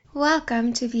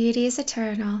Welcome to Beauty is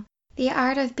Eternal, the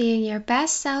art of being your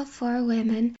best self for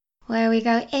women, where we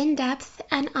go in depth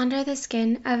and under the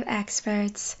skin of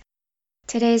experts.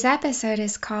 Today's episode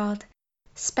is called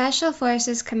Special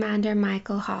Forces Commander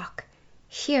Mykel Hawke,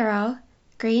 Hero,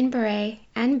 Green Beret,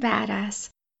 and Badass,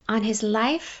 on his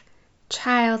life,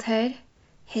 childhood,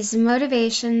 his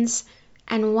motivations,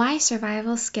 and why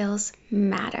survival skills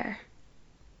matter.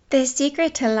 The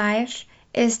secret to life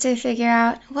is to figure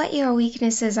out what your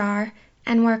weaknesses are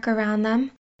and work around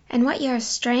them, and what your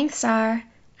strengths are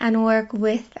and work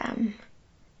with them.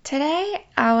 Today,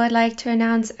 I would like to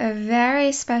announce a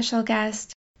very special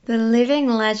guest, the living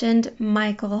legend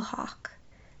Mykel Hawke.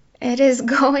 It is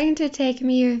going to take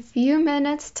me a few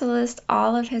minutes to list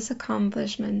all of his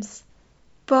accomplishments.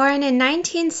 Born in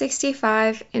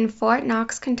 1965 in Fort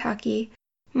Knox, Kentucky,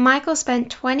 Mykel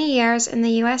spent 20 years in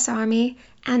the U.S. Army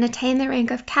and attained the rank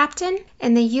of captain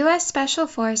in the U.S. Special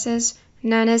Forces,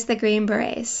 known as the Green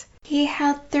Berets. He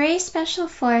held 3 Special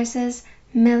Forces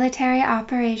military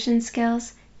operations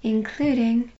skills,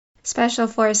 including Special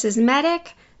Forces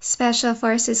Medic, Special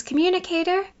Forces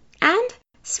Communicator, and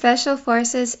Special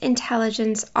Forces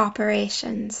Intelligence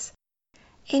Operations.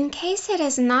 In case it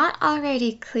is not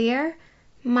already clear,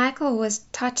 Mykel was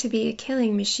taught to be a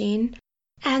killing machine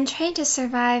and trained to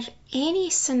survive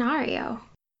any scenario.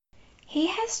 He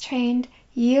has trained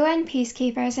UN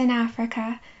peacekeepers in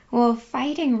Africa while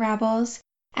fighting rebels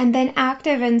and been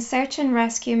active in search and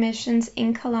rescue missions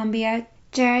in Colombia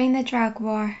during the drug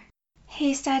war.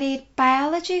 He studied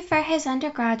biology for his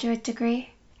undergraduate degree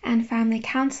and family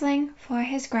counseling for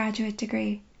his graduate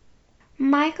degree.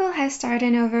 Mykel has starred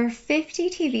in over 50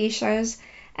 TV shows,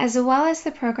 as well as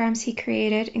the programs he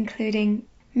created, including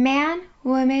Man,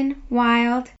 Woman,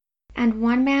 Wild, and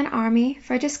One Man Army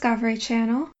for Discovery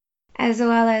Channel, as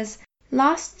well as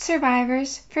Lost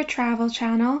Survivors for Travel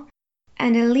Channel,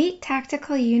 and Elite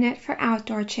Tactical Unit for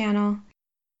Outdoor Channel.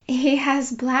 He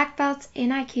has black belts in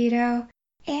Aikido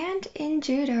and in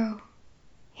Judo.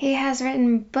 He has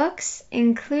written books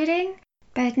including,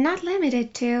 but not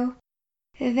limited to,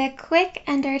 The Quick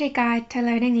and Dirty Guide to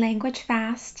Learning Language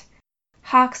Fast,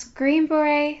 Hawke's Green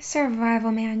Beret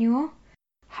Survival Manual,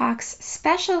 Hawke's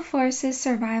Special Forces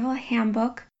Survival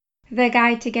Handbook, The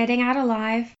Guide to Getting Out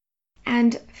Alive,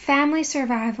 and Family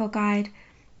Survival Guide,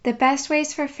 the best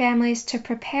ways for families to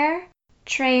prepare,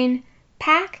 train,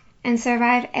 pack, and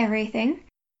survive everything,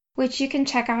 which you can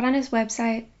check out on his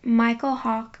website,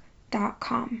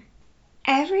 mykelhawke.com.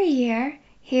 Every year,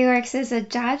 he works as a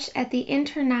judge at the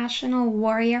International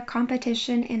Warrior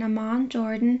Competition in Amman,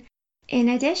 Jordan, in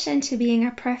addition to being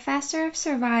a professor of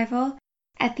survival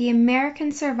at the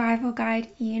American Survival Guide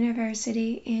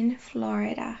University in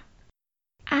Florida.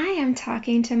 I am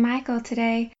talking to Mykel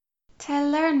today to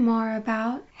learn more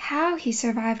about how he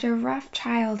survived a rough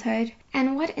childhood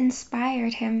and what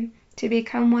inspired him to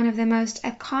become one of the most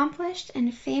accomplished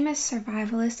and famous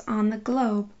survivalists on the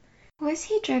globe. Was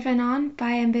he driven on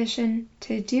by ambition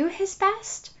to do his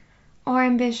best, or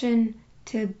ambition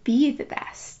to be the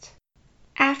best?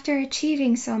 After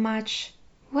achieving so much,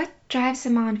 what drives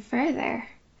him on further?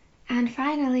 And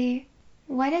finally,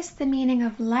 what is the meaning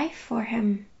of life for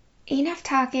him? Enough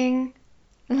talking.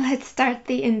 Let's start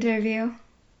the interview.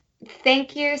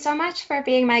 Thank you so much for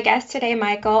being my guest today,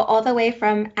 Mykel, all the way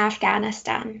from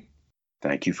Afghanistan.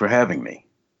 Thank you for having me.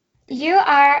 You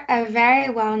are a very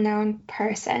well-known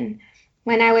person.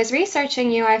 When I was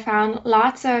researching you, I found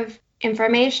lots of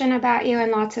information about you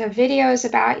and lots of videos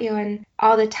about you and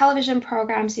all the television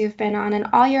programs you've been on and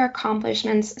all your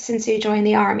accomplishments since you joined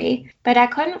the Army. But I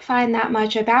couldn't find that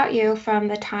much about you from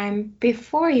the time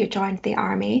before you joined the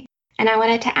Army. And I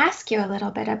wanted to ask you a little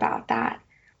bit about that.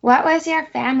 What was your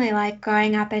family like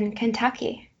growing up in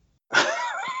Kentucky?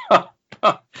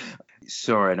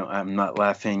 Sorry, I'm not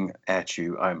laughing at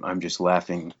you. I'm just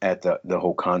laughing at the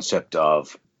whole concept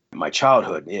of my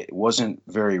childhood. It wasn't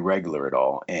very regular at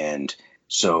all. And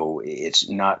so it's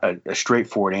not a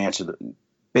straightforward answer.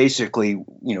 Basically,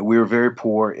 we were very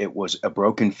poor. It was a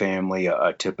broken family,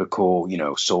 a typical,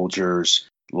 soldier's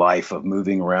life of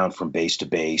moving around from base to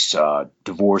base,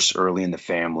 divorce early in the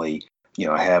family.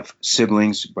 I have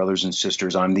siblings, brothers and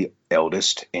sisters. I'm the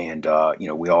eldest, and,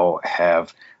 we all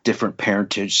have different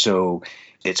parentage. So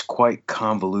it's quite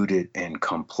convoluted and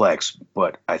complex.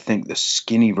 But I think the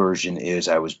skinny version is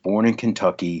I was born in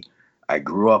Kentucky. I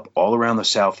grew up all around the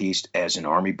Southeast as an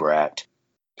Army brat,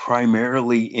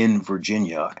 primarily in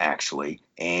Virginia, actually.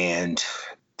 And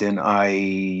then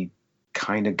I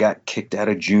kind of got kicked out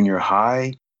of junior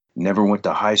high, never went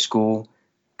to high school.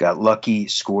 Got lucky,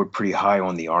 scored pretty high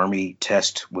on the Army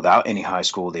test without any high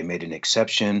school. They made an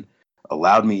exception.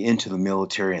 allowed me into the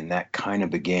military, and that kind of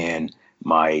began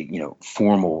my,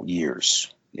 formal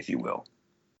years, if you will.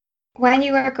 When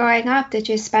you were growing up, did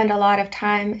you spend a lot of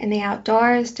time in the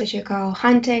outdoors? Did you go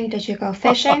hunting? Did you go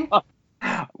fishing?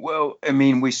 Well, I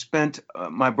mean, we spent,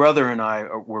 my brother and I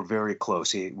were very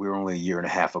close. We were only a year and a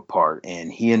half apart,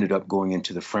 and he ended up going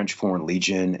into the French Foreign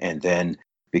Legion and then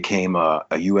became a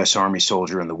U.S. Army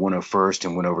soldier in the 101st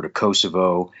and went over to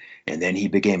Kosovo. And then he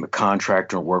became a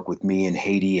contractor and worked with me in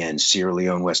Haiti and Sierra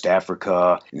Leone, West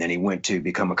Africa. And then he went to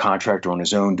become a contractor on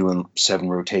his own, doing 7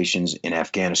 rotations in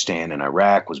Afghanistan and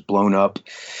Iraq, was blown up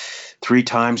 3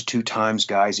 times, 2 times.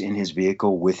 Guys in his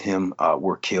vehicle with him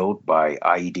were killed by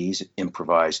IEDs,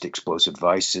 improvised explosive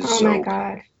devices. Oh my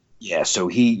God. Yeah, so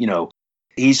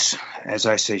he's, as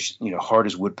I say, hard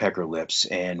as woodpecker lips,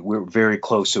 and we're very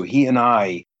close. So he and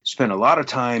I spent a lot of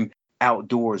time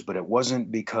outdoors, but it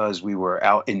wasn't because we were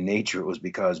out in nature. It was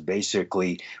because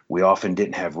basically we often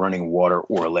didn't have running water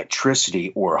or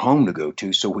electricity or a home to go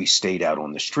to. So we stayed out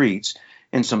on the streets.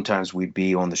 And sometimes we'd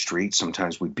be on the streets.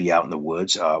 Sometimes we'd be out in the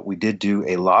woods. We did do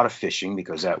a lot of fishing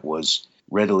because that was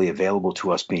readily available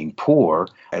to us being poor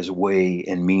as a way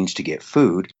and means to get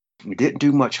food. We didn't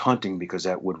do much hunting because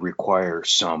that would require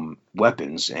some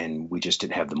weapons, and we just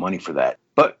didn't have the money for that.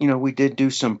 But, we did do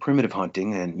some primitive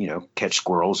hunting and, catch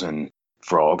squirrels and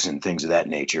frogs and things of that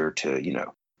nature to,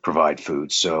 provide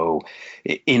food. So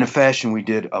in a fashion, we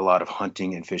did a lot of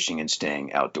hunting and fishing and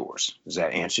staying outdoors. Does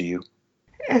that answer you?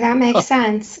 That makes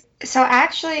sense. So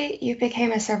actually, you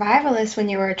became a survivalist when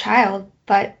you were a child,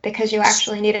 but because you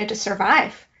actually needed to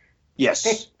survive,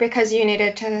 Yes. because you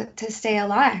needed to stay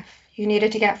alive, you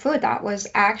needed to get food. That was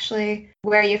actually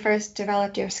where you first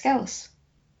developed your skills.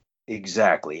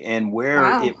 Exactly. And where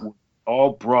Wow. it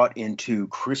all brought into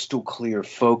crystal clear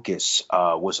focus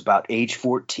was about age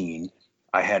 14.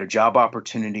 I had a job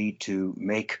opportunity to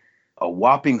make a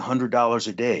whopping $100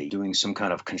 a day doing some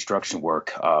kind of construction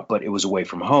work, but it was away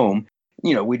from home.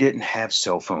 We didn't have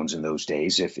cell phones in those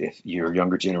days, if your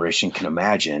younger generation can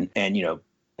imagine. And,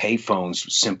 pay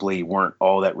phones simply weren't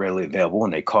all that readily available,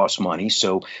 and they cost money.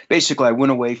 So basically, I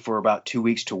went away for about 2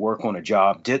 weeks to work on a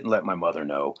job, didn't let my mother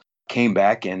know, came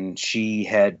back, and she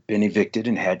had been evicted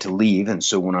and had to leave. And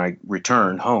so when I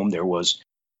returned home, there was,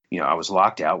 I was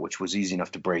locked out, which was easy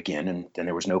enough to break in. And then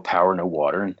there was no power, no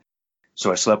water. And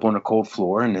so I slept on a cold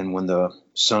floor. And then when the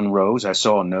sun rose, I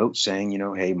saw a note saying,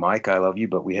 hey, Mike, I love you,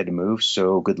 but we had to move.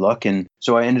 So good luck. And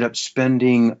so I ended up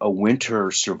spending a winter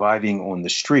surviving on the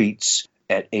streets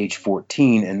at age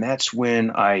 14. And that's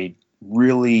when I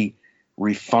really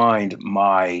refined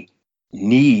my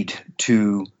need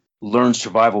to learn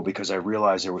survival, because I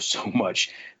realized there was so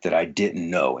much that I didn't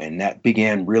know. And that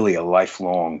began really a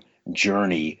lifelong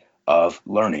journey of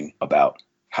learning about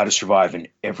how to survive in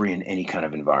every and any kind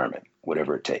of environment,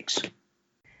 whatever it takes.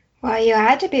 Well, you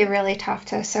had to be really tough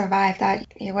to survive that.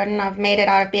 You wouldn't have made it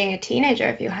out of being a teenager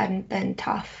if you hadn't been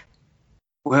tough.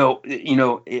 Well,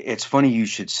 it's funny you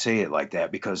should say it like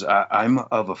that, because I'm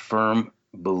of a firm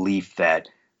belief that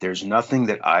there's nothing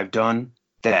that I've done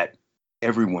that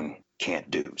everyone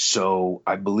can't do. So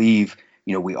I believe,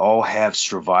 we all have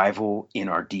survival in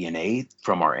our DNA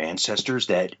from our ancestors,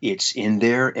 that it's in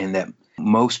there, and that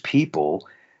most people,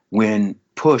 when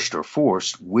pushed or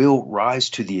forced, will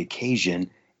rise to the occasion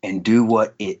and do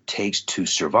what it takes to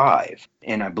survive.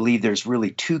 And I believe there's really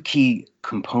 2 key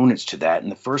components to that.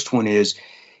 And the first one is,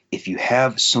 if you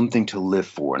have something to live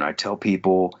for, and I tell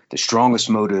people the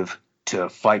strongest motive to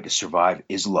fight to survive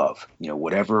is love.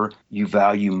 Whatever you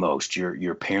value most,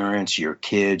 your parents, your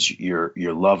kids, your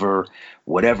lover,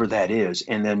 whatever that is.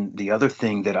 And then the other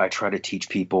thing that I try to teach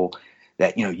people,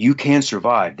 that you can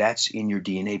survive, that's in your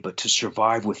DNA, but to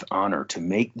survive with honor, to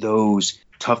make those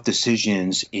tough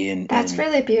decisions That's in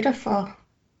really beautiful.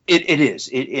 it is.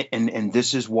 And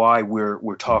this is why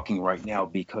we're talking right now,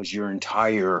 because your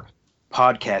entire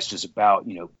podcast is about,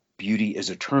 beauty is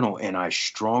eternal. And I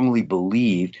strongly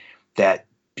believe that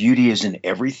beauty is in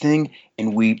everything.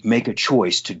 And we make a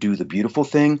choice to do the beautiful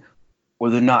thing or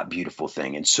the not beautiful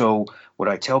thing. And so what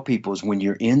I tell people is, when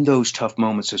you're in those tough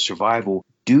moments of survival,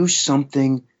 do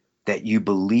something that you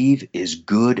believe is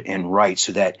good and right,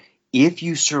 so that if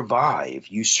you survive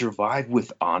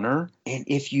with honor. And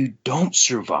if you don't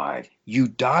survive, you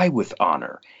die with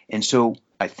honor. And so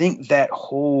I think that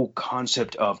whole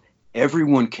concept of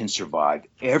everyone can survive,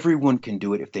 everyone can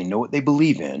do it if they know what they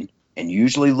believe in. And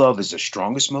usually love is the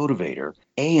strongest motivator.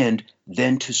 And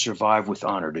then to survive with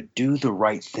honor, to do the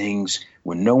right things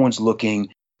when no one's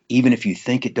looking, even if you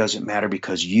think it doesn't matter,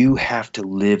 because you have to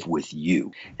live with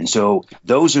you. And so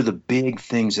those are the big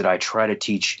things that I try to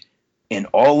teach And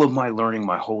all of my learning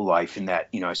my whole life in that,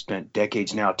 I spent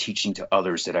decades now teaching to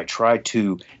others, that I tried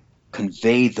to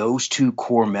convey those two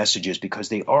core messages because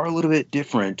they are a little bit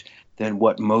different than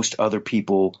what most other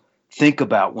people think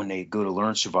about when they go to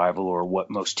learn survival, or what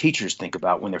most teachers think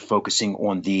about when they're focusing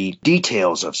on the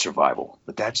details of survival.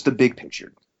 But that's the big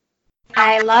picture.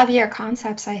 I love your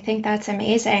concepts. I think that's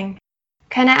amazing.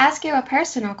 Can I ask you a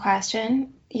personal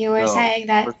question? You were No, saying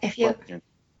that first if you question.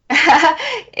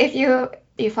 if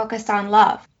you focused on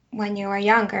love when you were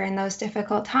younger in those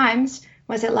difficult times,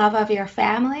 was it love of your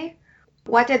family?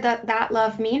 What did that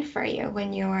love mean for you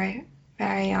when you were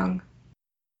very young?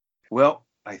 Well,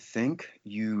 I think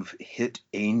you've hit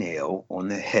a nail on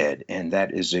the head, and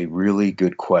that is a really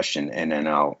good question, and then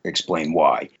I'll explain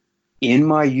why. In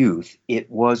my youth, it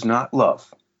was not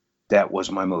love that was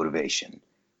my motivation.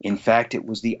 In fact, it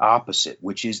was the opposite,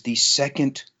 which is the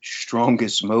second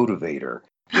strongest motivator,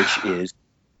 which is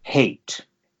hate.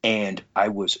 And I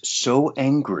was so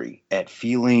angry at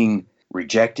feeling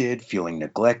rejected, feeling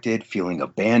neglected, feeling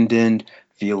abandoned,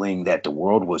 feeling that the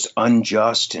world was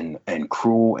unjust and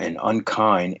cruel and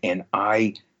unkind. And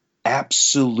I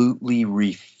absolutely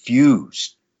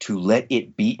refused to let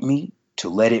it beat me, to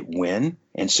let it win.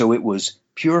 And so it was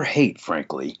pure hate,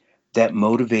 frankly, that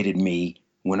motivated me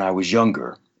when I was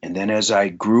younger. And then as I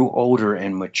grew older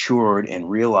and matured and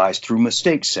realized through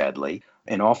mistakes, sadly,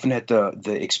 and often at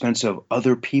the expense of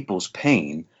other people's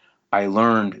pain, I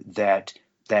learned that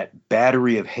that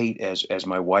battery of hate, as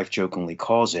my wife jokingly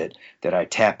calls it, that I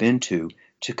tap into,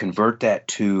 to convert that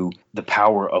to the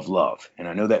power of love. And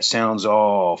I know that sounds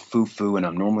all foo-foo, and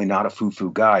I'm normally not a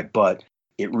foo-foo guy, but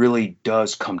it really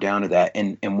does come down to that.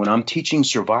 And when I'm teaching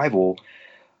survival,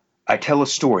 I tell a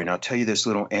story, and I'll tell you this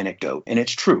little anecdote, and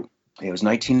it's true. It was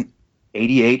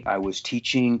 1988. I was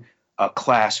teaching a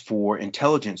class for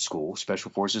intelligence school,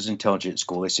 Special Forces Intelligence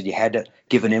School. They said you had to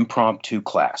give an impromptu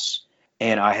class.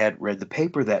 And I had read the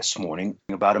paper this morning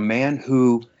about a man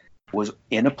who was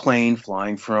in a plane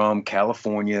flying from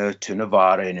California to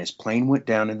Nevada, and his plane went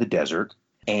down in the desert,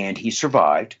 and he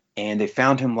survived. And they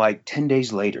found him like 10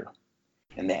 days later.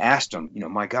 And they asked him,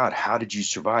 my God, how did you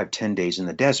survive 10 days in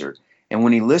the desert? And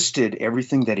when he listed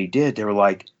everything that he did, they were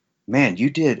like, man, you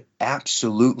did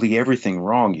absolutely everything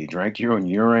wrong. You drank your own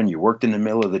urine. You worked in the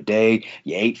middle of the day.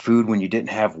 You ate food when you didn't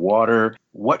have water.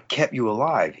 What kept you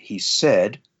alive? He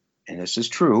said, and this is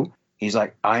true, he's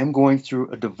like, I'm going through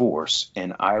a divorce,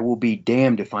 and I will be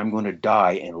damned if I'm going to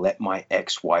die and let my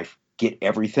ex-wife get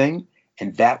everything.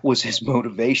 And that was his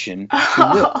motivation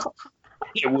to live. Oh,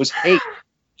 It was hate.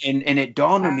 And it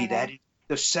dawned on me that wow. it's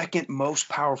the second most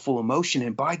powerful emotion.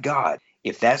 And by God,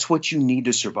 if that's what you need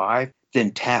to survive,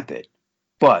 then tap it.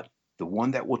 But the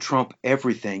one that will trump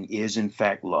everything is, in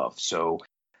fact, love. So,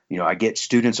 I get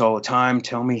students all the time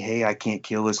tell me, hey, I can't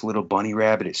kill this little bunny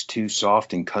rabbit. It's too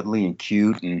soft and cuddly and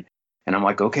cute. And I'm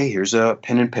like, okay, here's a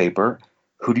pen and paper.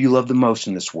 Who do you love the most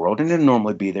in this world? And it'll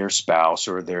normally be their spouse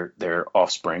or their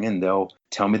offspring. And they'll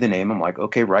tell me the name. I'm like,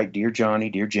 okay, right, dear Johnny,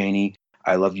 dear Janie,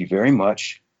 I love you very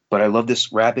much, but I love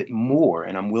this rabbit more,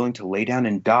 and I'm willing to lay down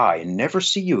and die and never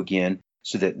see you again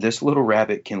so that this little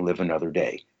rabbit can live another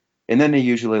day. And then they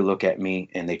usually look at me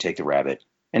and they take the rabbit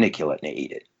and they kill it and they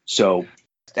eat it. So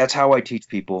that's how I teach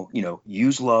people,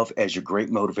 use love as your great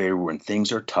motivator when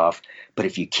things are tough. But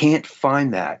if you can't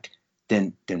find that,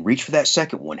 then reach for that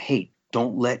second one. Hey,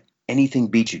 don't let anything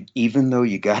beat you. Even though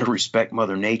you got to respect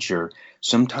Mother Nature,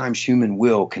 sometimes human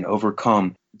will can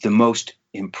overcome the most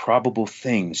improbable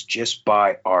things just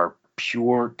by our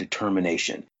pure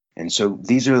determination. And so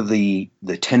these are the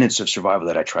tenets of survival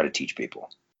that I try to teach people.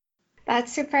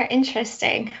 That's super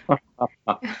interesting.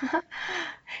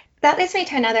 That leads me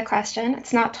to another question.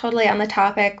 It's not totally on the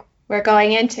topic we're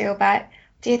going into, but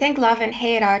do you think love and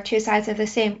hate are two sides of the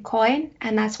same coin,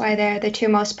 and that's why they're the two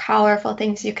most powerful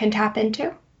things you can tap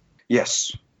into?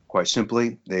 Yes, quite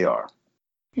simply, they are.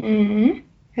 Hmm.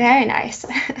 Very nice.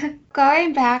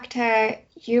 Going back to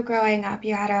you growing up,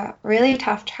 you had a really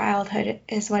tough childhood,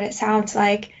 is what it sounds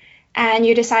like, and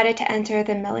you decided to enter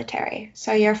the military.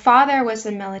 So your father was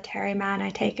a military man, I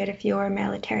take it, if you were a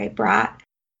military brat.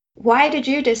 Why did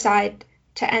you decide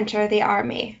to enter the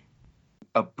army?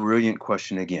 A brilliant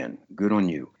question again. Good on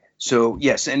you. So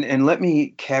yes, and let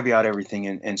me caveat everything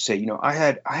and say, I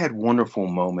had wonderful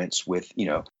moments with,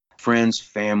 friends,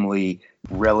 family,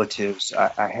 relatives.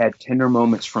 I had tender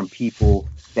moments from people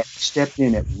that stepped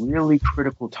in at really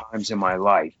critical times in my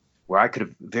life where I could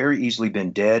have very easily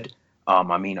been dead.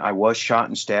 I was shot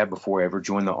and stabbed before I ever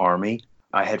joined the army.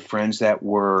 I had friends that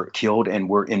were killed and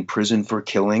were in prison for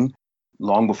killing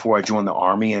long before I joined the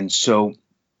army. And so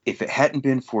if it hadn't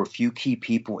been for a few key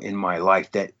people in my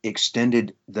life that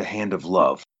extended the hand of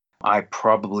love, I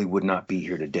probably would not be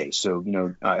here today. So,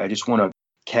 I just want to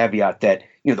caveat that,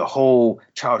 the whole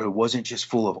childhood wasn't just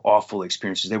full of awful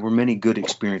experiences. There were many good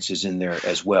experiences in there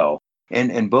as well.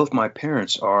 And both my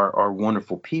parents are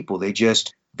wonderful people.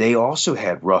 They also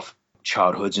had rough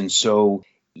childhoods. And so,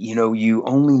 you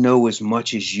only know as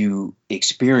much as you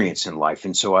experience in life.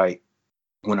 And so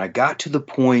when I got to the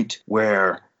point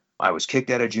where I was kicked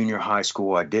out of junior high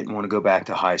school, I didn't want to go back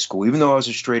to high school, even though I was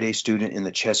a straight A student in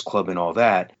the chess club and all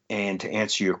that. And to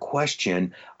answer your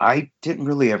question, I didn't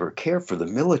really ever care for the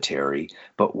military.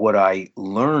 But what I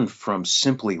learned from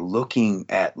simply looking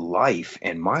at life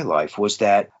and my life was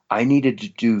that I needed to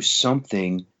do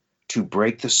something to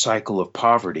break the cycle of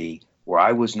poverty where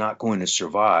I was not going to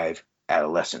survive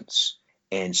adolescence.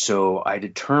 And so I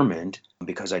determined,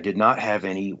 because I did not have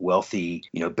any wealthy,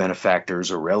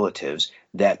 benefactors or relatives,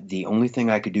 that the only thing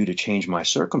I could do to change my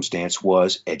circumstance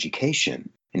was education.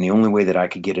 And the only way that I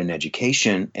could get an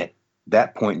education at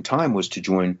that point in time was to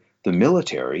join the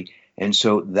military. And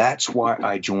so that's why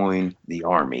I joined the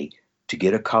Army, to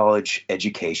get a college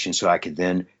education so I could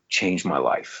then change my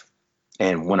life.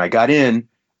 And when I got in,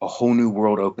 a whole new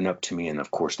world opened up to me. And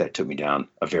of course, that took me down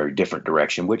a very different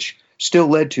direction, which still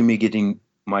led to me getting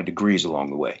my degrees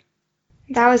along the way.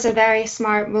 That was a very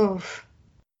smart move.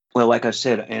 Well, like I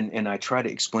said, and I try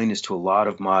to explain this to a lot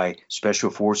of my special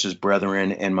forces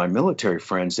brethren and my military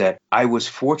friends, that I was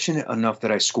fortunate enough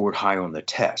that I scored high on the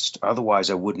test. Otherwise,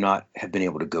 I would not have been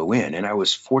able to go in. And I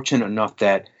was fortunate enough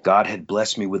that God had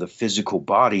blessed me with a physical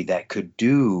body that could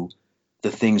do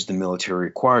the things the military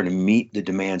required and meet the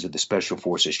demands of the special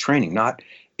forces training. Not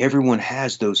everyone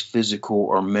has those physical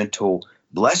or mental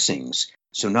blessings.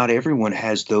 So not everyone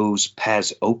has those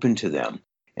paths open to them.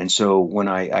 And so when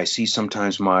I see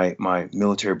sometimes my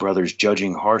military brothers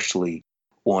judging harshly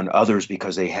on others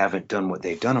because they haven't done what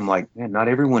they've done, I'm like, man, not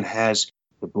everyone has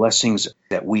the blessings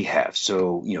that we have.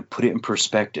 So, put it in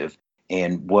perspective.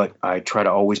 And what I try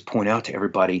to always point out to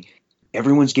everybody,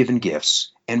 everyone's given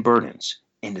gifts and burdens.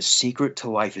 And the secret to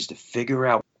life is to figure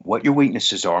out what your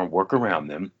weaknesses are and work around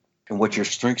them, and what your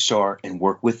strengths are and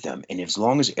work with them. And as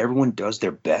long as everyone does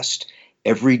their best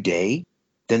every day,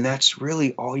 then that's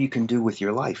really all you can do with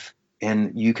your life.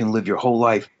 And you can live your whole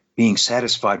life being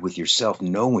satisfied with yourself,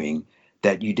 knowing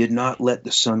that you did not let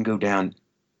the sun go down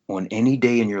on any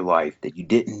day in your life that you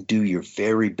didn't do your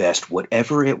very best,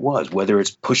 whatever it was, whether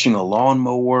it's pushing a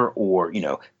lawnmower or,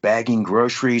 bagging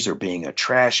groceries or being a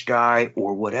trash guy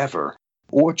or whatever,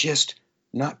 or just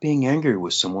not being angry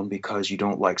with someone because you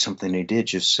don't like something they did,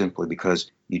 just simply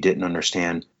because you didn't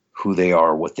understand who they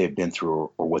are, what they've been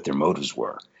through, or what their motives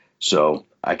were. So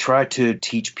I try to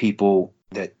teach people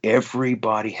that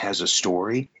everybody has a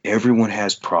story, everyone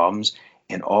has problems,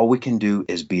 and all we can do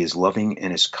is be as loving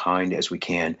and as kind as we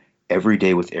can every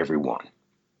day with everyone.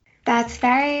 That's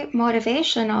very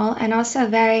motivational and also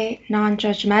very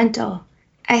non-judgmental.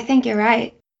 I think you're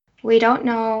right. We don't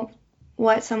know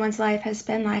what someone's life has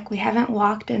been like. We haven't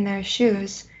walked in their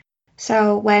shoes.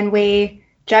 So when we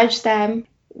judge them,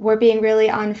 we're being really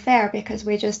unfair because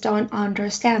we just don't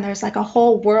understand. There's like a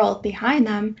whole world behind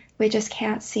them we just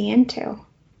can't see into.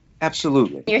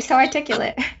 Absolutely. You're so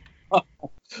articulate.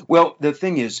 Well, the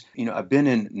thing is, I've been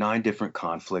in 9 different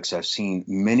conflicts. I've seen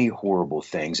many horrible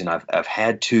things, and I've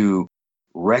had to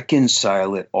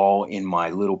reconcile it all in my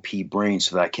little pea brain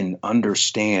so that I can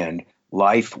understand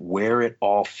life, where it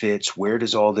all fits, where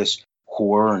does all this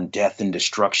horror and death and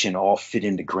destruction all fit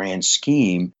into grand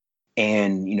scheme.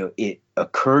 And, it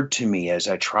occurred to me as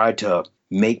I tried to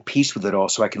make peace with it all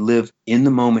so I could live in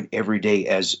the moment every day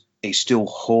as a still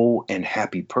whole and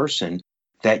happy person,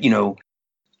 that,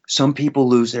 some people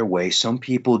lose their way. Some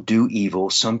people do evil.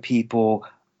 Some people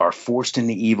are forced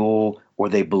into evil, or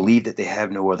they believe that they have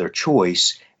no other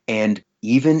choice. And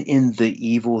even in the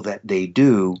evil that they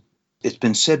do, it's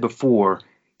been said before,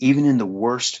 even in the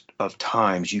worst of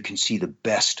times, you can see the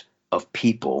best of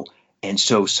people. And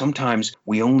so sometimes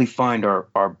we only find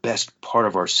our best part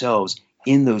of ourselves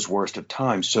in those worst of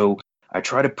times. So I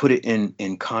try to put it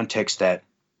in context that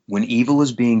when evil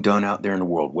is being done out there in the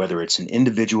world, whether it's an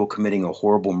individual committing a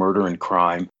horrible murder and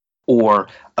crime, or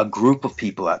a group of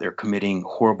people out there committing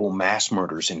horrible mass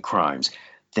murders and crimes,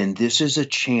 then this is a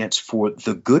chance for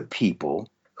the good people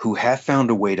who have found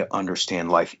a way to understand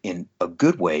life in a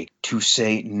good way to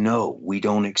say, no, we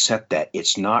don't accept that.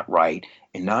 It's not right.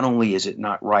 And not only is it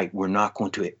not right, we're not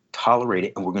going to tolerate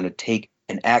it, and we're going to take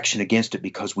an action against it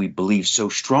because we believe so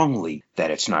strongly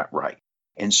that it's not right.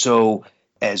 And so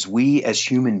as we as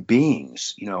human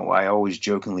beings, I always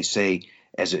jokingly say,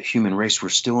 as a human race, we're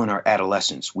still in our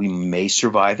adolescence. We may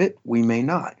survive it, we may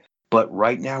not. But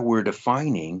right now we're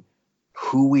defining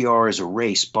who we are as a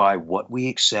race by what we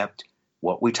accept,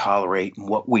 what we tolerate, and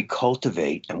what we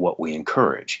cultivate, and what we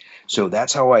encourage. So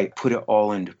that's how I put it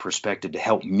all into perspective to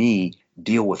help me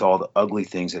deal with all the ugly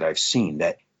things that I've seen,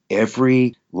 that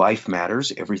every life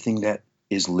matters, everything that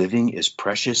is living is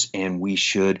precious, and we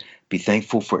should be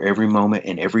thankful for every moment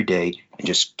and every day and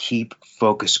just keep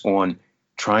focus on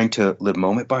trying to live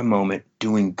moment by moment,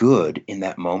 doing good in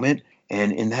that moment.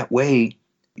 And in that way,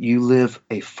 you live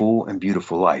a full and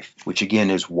beautiful life, which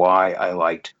again is why I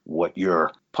liked what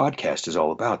your podcast is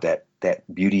all about.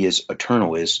 That beauty is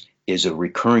eternal is a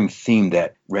recurring theme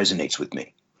that resonates with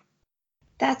me.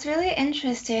 That's really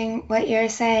interesting what you're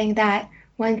saying, that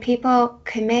when people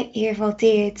commit evil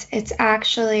deeds, it's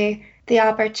actually the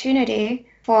opportunity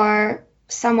for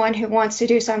someone who wants to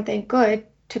do something good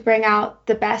to bring out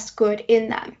the best good in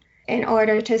them in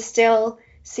order to still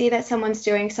see that someone's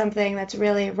doing something that's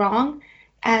really wrong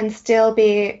and still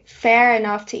be fair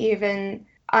enough to even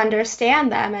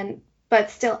understand them and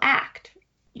but still act.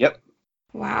 Yep.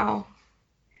 Wow.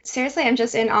 Seriously, I'm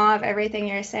just in awe of everything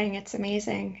you're saying. It's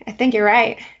amazing. I think you're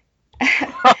right.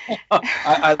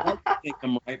 I like to think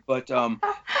I'm right, but the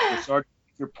sergeant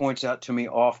major points out to me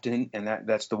often, and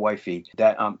that's the wifey,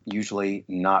 that I'm usually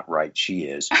not right. She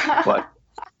is, but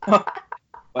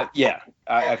but yeah,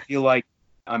 I feel like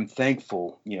I'm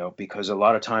thankful, because a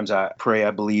lot of times I pray,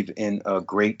 I believe in a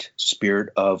great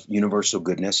spirit of universal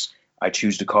goodness. I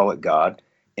choose to call it God,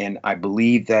 and I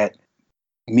believe that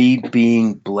me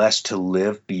being blessed to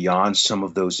live beyond some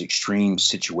of those extreme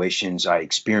situations I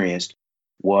experienced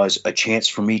was a chance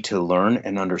for me to learn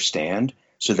and understand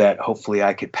so that hopefully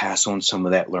I could pass on some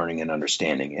of that learning and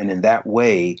understanding. And in that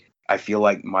way, I feel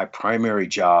like my primary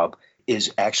job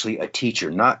is actually a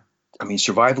teacher.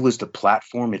 Survival is the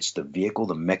platform, it's the vehicle,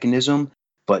 the mechanism,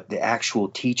 but the actual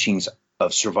teachings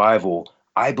of survival,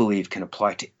 I believe, can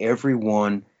apply to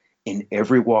everyone in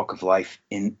every walk of life,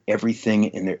 in everything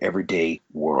in their everyday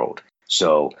world.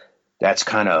 So that's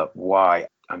kind of why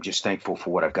I'm just thankful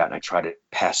for what I've got, and I try to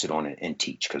pass it on and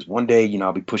teach. Because one day,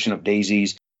 I'll be pushing up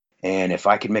daisies, and if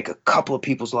I can make a couple of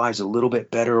people's lives a little bit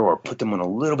better or put them on a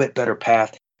little bit better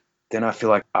path, then I feel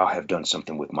like I'll have done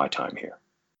something with my time here.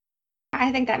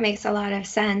 I think that makes a lot of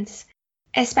sense,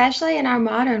 especially in our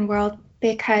modern world,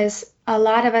 because a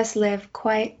lot of us live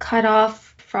quite cut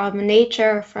off from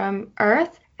nature, from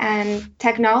Earth, and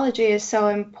technology is so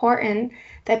important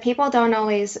that people don't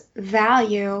always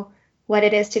value what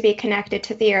it is to be connected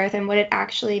to the Earth and what it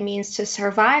actually means to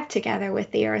survive together with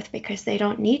the Earth, because they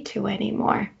don't need to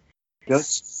anymore. It does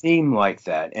seem like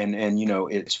that. And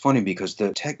it's funny because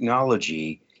the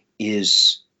technology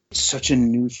is such a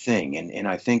new thing. And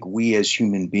I think we as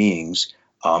human beings,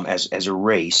 as a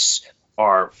race,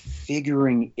 are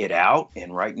figuring it out.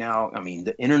 And right now,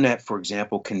 the internet, for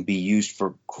example, can be used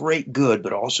for great good,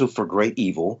 but also for great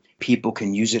evil. People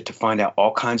can use it to find out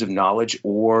all kinds of knowledge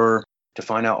or to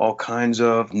find out all kinds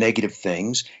of negative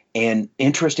things. And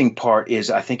interesting part is,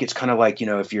 I think it's kind of like,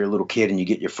 if you're a little kid and you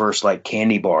get your first like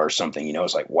candy bar or something,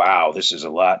 it's like, wow, this is a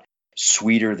lot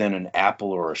sweeter than an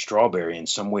apple or a strawberry. In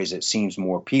some ways it seems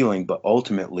more appealing, but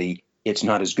ultimately it's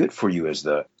not as good for you as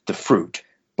the fruit,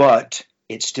 but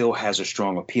it still has a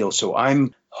strong appeal. So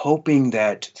I'm hoping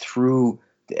that through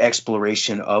the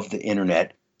exploration of the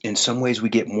internet, in some ways we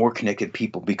get more connected,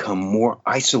 people become more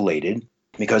isolated,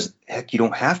 because heck, you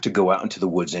don't have to go out into the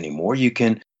woods anymore. You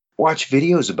can watch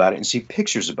videos about it and see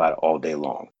pictures about it all day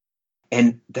long.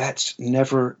 And that's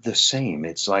never the same.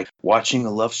 It's like watching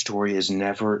a love story is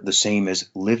never the same as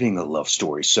living a love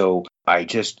story. So I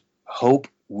just hope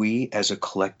we as a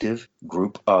collective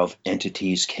group of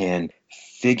entities can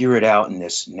figure it out in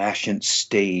this nascent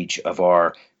stage of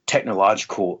our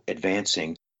technological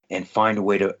advancing and find a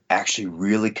way to actually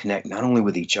really connect not only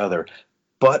with each other,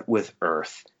 but with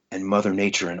Earth and Mother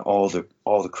Nature and all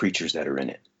the creatures that are in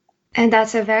it. And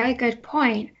that's a very good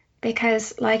point,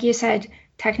 because like you said,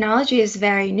 technology is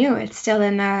very new. It's still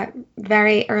in the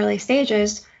very early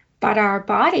stages, but our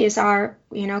bodies are,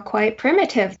 quite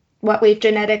primitive, what we've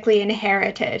genetically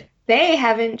inherited. They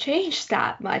haven't changed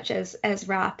that much as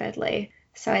rapidly.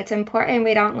 So it's important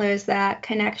we don't lose that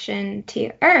connection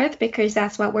to Earth, because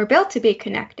that's what we're built to be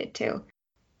connected to.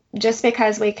 Just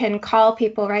because we can call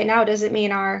people right now doesn't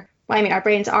mean our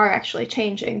brains are actually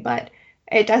changing, but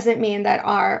it doesn't mean that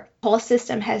our whole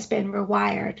system has been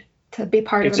rewired to be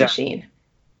part of a machine.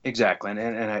 Exactly.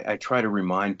 And I try to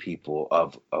remind people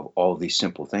of all these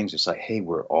simple things. It's like, hey,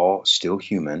 we're all still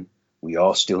human. We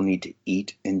all still need to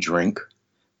eat and drink.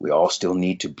 We all still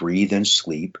need to breathe and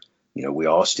sleep. We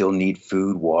all still need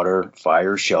food, water,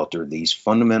 fire, shelter. These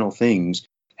fundamental things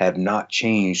have not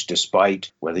changed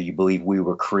despite whether you believe we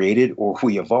were created or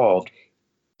we evolved.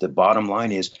 the bottom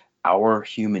line is our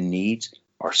human needs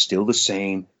are still the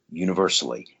same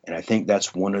universally. And I think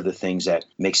that's one of the things that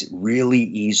makes it really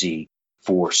easy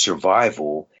for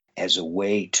survival as a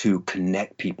way to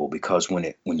connect people, because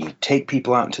when you take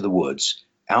people out into the woods,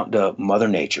 out into Mother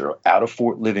Nature, out of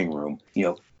Fort Living Room,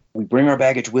 we bring our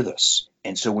baggage with us.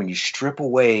 And so when you strip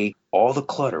away all the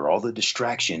clutter, all the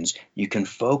distractions, you can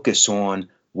focus on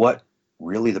what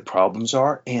really the problems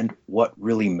are and what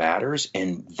really matters.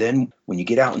 And then when you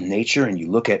get out in nature and you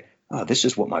look at, oh, this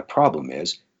is what my problem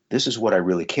is, this is what I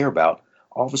really care about,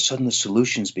 all of a sudden the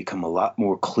solutions become a lot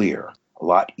more clear, a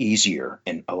lot easier,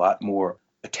 and a lot more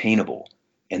attainable.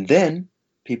 And then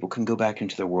people can go back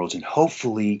into their worlds and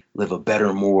hopefully live a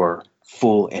better, more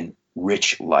full and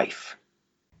rich life.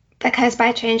 Because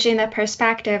by changing the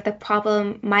perspective, the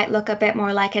problem might look a bit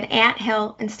more like an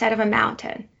anthill instead of a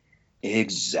mountain.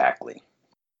 Exactly.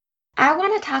 I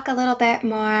want to talk a little bit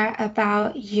more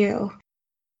about you.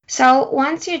 So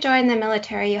once you joined the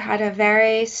military, you had a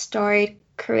very storied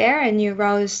career and you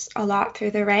rose a lot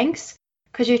through the ranks.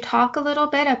 Could you talk a little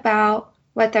bit about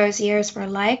what those years were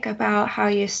like, about how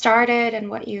you started and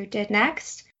what you did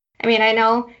next? I mean, I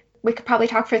know we could probably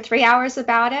talk for 3 hours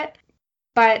about it,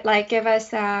 but give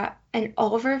us an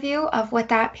overview of what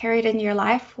that period in your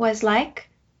life was like.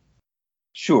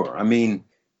 Sure. I mean,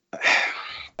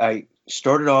 I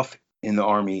started off in the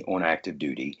Army on active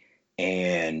duty,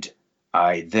 and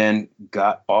I then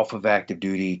got off of active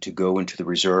duty to go into the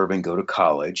reserve and go to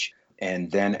college.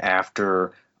 And then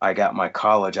after I got my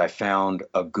college, I found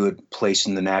a good place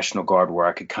in the National Guard where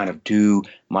I could kind of do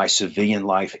my civilian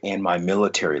life and my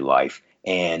military life.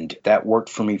 And that worked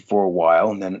for me for a while.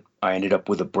 And then I ended up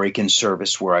with a break-in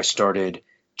service where I started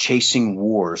chasing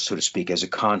wars, so to speak, as a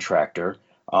contractor.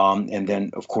 And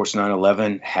then, of course,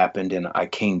 9/11 happened, and I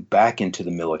came back into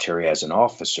the military as an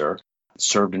officer,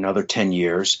 served another 10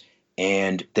 years,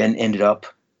 and then ended up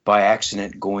by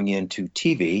accident going into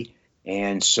TV.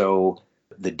 And so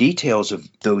the details of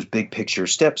those big picture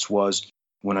steps was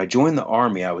when I joined the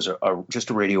Army, I was just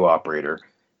a radio operator.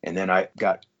 And then I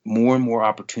got more and more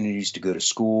opportunities to go to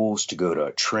schools, to go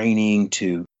to training,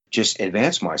 to just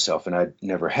advance myself. And I'd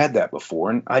never had that before.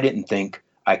 And I didn't think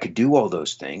I could do all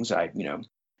those things. I,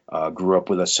 grew up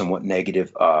with a somewhat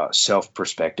negative self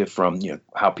perspective from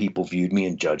how people viewed me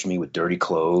and judged me with dirty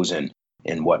clothes and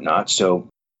whatnot. So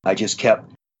I just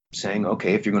kept saying,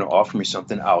 okay, if you're going to offer me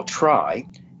something, I'll try.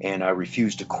 And I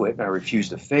refused to quit and I refused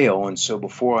to fail. And so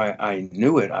before I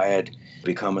knew it, I had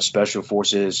become a special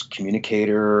forces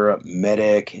communicator,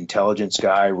 medic, intelligence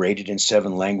guy, rated in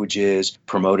 7 languages,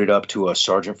 promoted up to a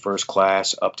sergeant first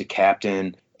class, up to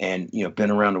captain, and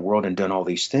been around the world and done all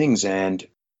these things. And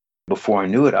before I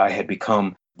knew it, I had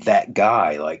become that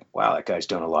guy. Like, wow, that guy's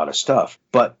done a lot of stuff.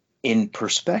 But in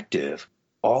perspective,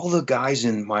 all the guys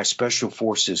in my special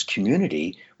forces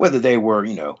community, whether they were,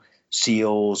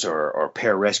 SEALs or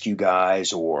pararescue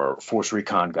guys or force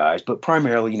recon guys, but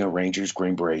primarily, Rangers,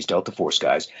 Green Berets, Delta Force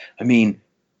guys. I mean,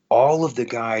 all of the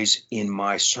guys in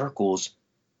my circles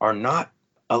are not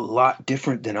a lot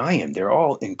different than I am. They're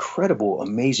all incredible,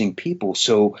 amazing people.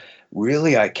 So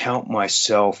really, I count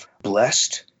myself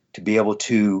blessed to be able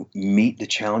to meet the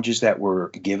challenges that were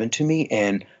given to me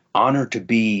and honored to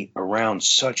be around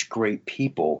such great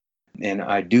people. And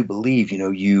I do believe,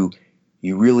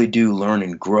 you really do learn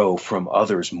and grow from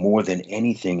others more than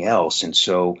anything else. And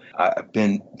so I've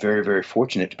been very, very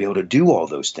fortunate to be able to do all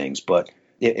those things. But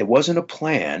it wasn't a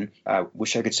plan. I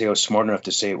wish I could say I was smart enough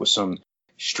to say it was some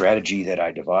strategy that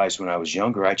I devised when I was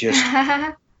younger. I just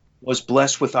was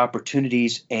blessed with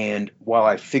opportunities. And while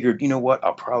I figured, you know what,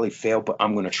 I'll probably fail, but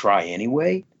I'm going to try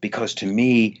anyway, because to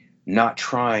me, not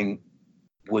trying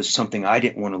was something I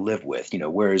didn't want to live with,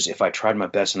 whereas if I tried my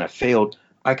best and I failed,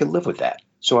 I could live with that.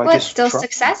 So I Well, it's just still tried.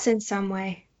 success in some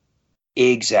way.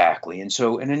 Exactly. And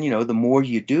then, the more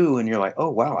you do and you're like,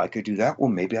 oh, wow, I could do that. Well,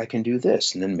 maybe I can do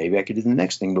this. And then maybe I could do the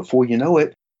next thing. Before you know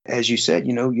it, as you said,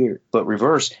 but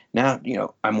reverse. Now,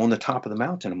 I'm on the top of the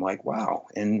mountain. I'm like, wow.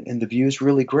 And the view is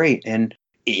really great. And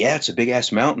yeah, it's a big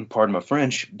ass mountain, pardon my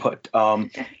French, but,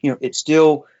 it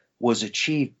still was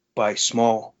achieved by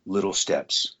small little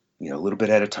steps, a little bit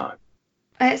at a time.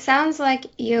 It sounds like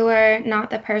you are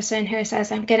not the person who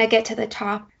says, I'm going to get to the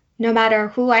top, no matter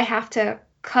who I have to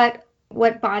cut,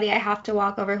 what body I have to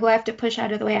walk over, who I have to push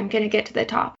out of the way, I'm going to get to the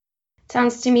top. It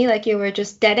sounds to me like you were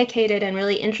just dedicated and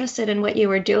really interested in what you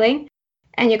were doing,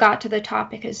 and you got to the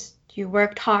top because you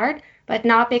worked hard, but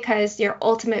not because your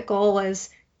ultimate goal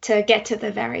was to get to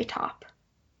the very top.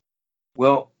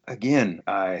 Well, again,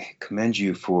 I commend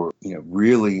you for,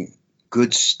 really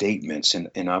good statements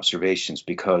and observations,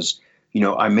 because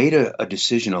I made a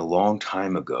decision a long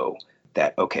time ago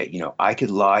that, okay, I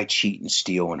could lie, cheat, and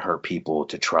steal and hurt people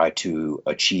to try to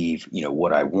achieve,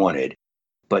 what I wanted.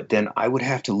 But then I would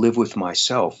have to live with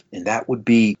myself, and that would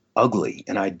be ugly.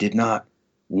 And I did not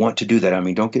want to do that. I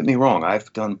mean, don't get me wrong.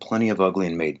 I've done plenty of ugly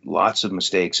and made lots of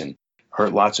mistakes and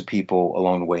hurt lots of people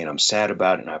along the way. And I'm sad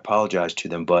about it. And I apologize to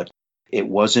them, but it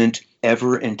wasn't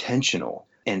ever intentional.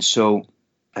 And so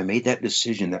I made that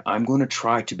decision that I'm going to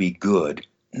try to be good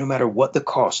no matter what the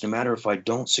cost, no matter if I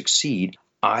don't succeed.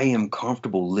 I am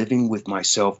comfortable living with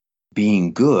myself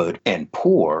being good and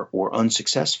poor or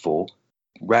unsuccessful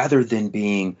rather than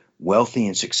being wealthy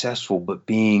and successful, but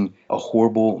being a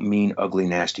horrible, mean, ugly,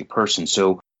 nasty person.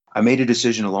 So I made a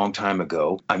decision a long time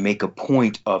ago. I make a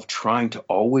point of trying to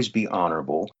always be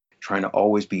honorable, trying to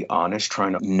always be honest,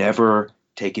 trying to never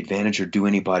take advantage or do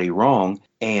anybody wrong.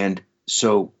 And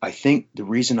so I think the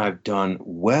reason I've done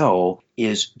well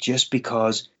is just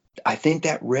because I think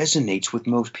that resonates with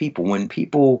most people. When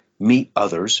people meet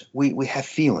others, we have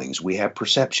feelings, we have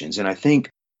perceptions. And I think,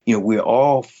 we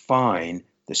all find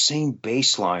the same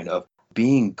baseline of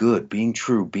being good, being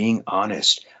true, being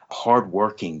honest,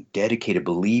 hardworking, dedicated,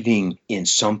 believing in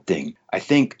something. I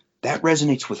think that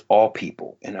resonates with all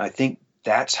people. And I think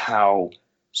that's how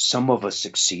some of us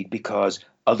succeed, because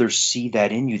others see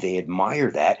that in you. They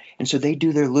admire that. And so they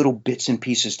do their little bits and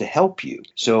pieces to help you.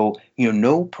 So,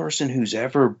 no person who's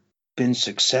ever been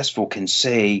successful can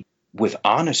say with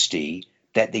honesty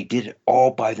that they did it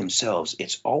all by themselves.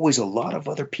 It's always a lot of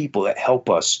other people that help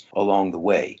us along the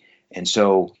way. And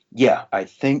so, yeah, I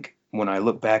think when I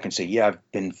look back and say, yeah,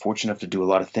 I've been fortunate enough to do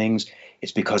a lot of things,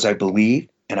 it's because I believed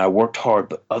and I worked hard,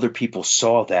 but other people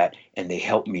saw that and they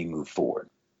helped me move forward.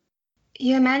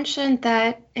 You mentioned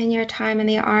that in your time in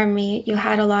the Army, you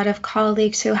had a lot of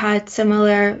colleagues who had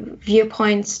similar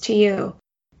viewpoints to you.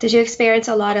 Did you experience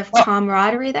a lot of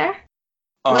camaraderie there?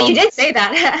 Well, you did say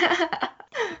that.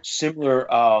 Similar.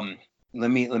 Let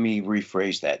me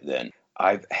rephrase that then.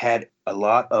 I've had a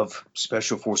lot of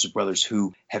Special Forces brothers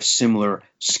who have similar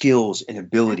skills and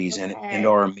abilities and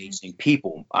are amazing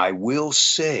people. I will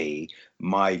say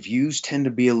my views tend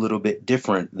to be a little bit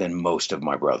different than most of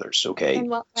my brothers. Okay. In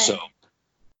what way? So,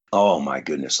 oh my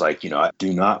goodness. I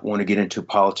do not want to get into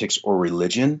politics or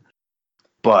religion,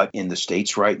 but in the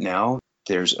States right now,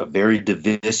 there's a very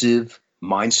divisive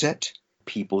mindset.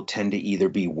 People tend to either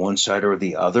be one side or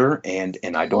the other, and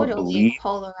I don't believe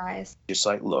polarized. Just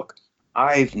like, look,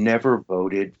 I've never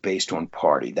voted based on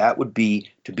party. That would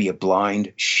be to be a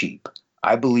blind sheep.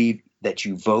 I believe that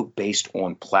you vote based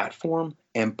on platform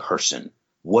and person,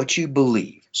 what you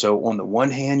believe. So on the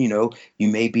one hand, you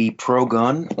may be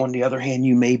pro-gun. On the other hand,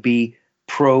 you may be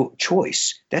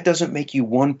pro-choice. That doesn't make you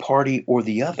one party or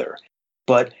the other.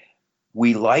 But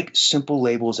we like simple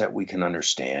labels that we can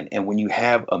understand. And when you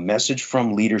have a message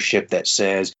from leadership that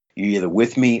says you're either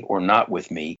with me or not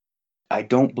with me, I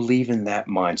don't believe in that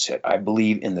mindset. I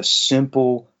believe in the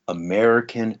simple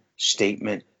American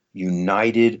statement,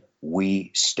 united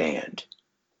we stand.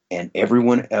 And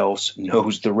everyone else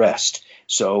knows the rest.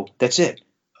 So that's it.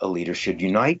 A leader should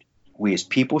unite. We as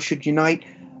people should unite.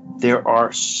 There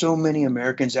are so many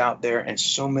Americans out there, and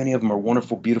so many of them are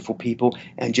wonderful, beautiful people.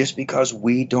 And just because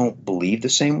we don't believe the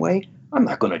same way, I'm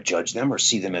not going to judge them or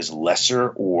see them as lesser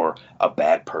or a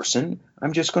bad person.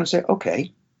 I'm just going to say,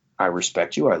 okay, I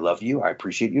respect you. I love you. I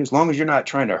appreciate you. As long as you're not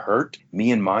trying to hurt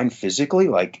me and mine physically,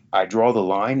 like I draw the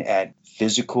line at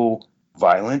physical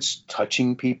violence,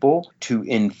 touching people to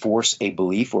enforce a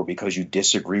belief or because you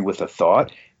disagree with a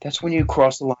thought. That's when you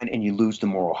cross the line and you lose the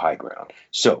moral high ground.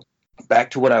 So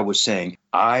back to what I was saying,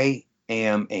 I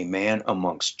am a man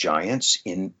amongst giants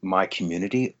in my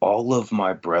community. All of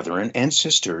my brethren and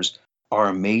sisters are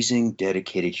amazing,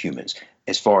 dedicated humans.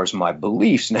 As far as my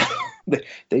beliefs now,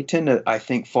 they tend to, I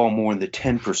think, fall more in the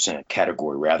 10%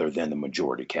 category rather than the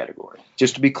majority category,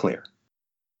 just to be clear.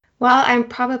 Well, I'm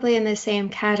probably in the same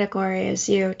category as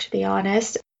you, to be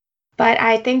honest. But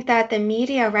I think that the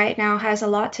media right now has a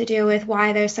lot to do with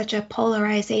why there's such a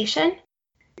polarization.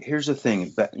 Here's the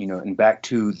thing, and back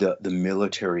to the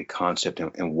military concept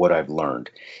and what I've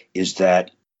learned is that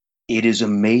it is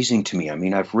amazing to me. I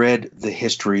mean, I've read the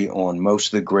history on most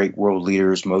of the great world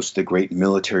leaders, most of the great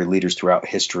military leaders throughout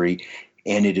history,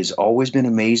 and it has always been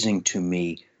amazing to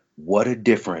me what a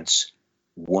difference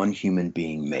one human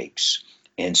being makes.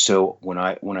 And so when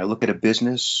I look at a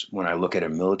business, when I look at a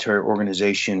military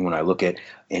organization, when I look at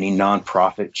any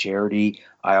nonprofit charity,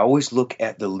 I always look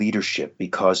at the leadership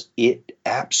because it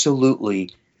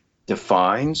absolutely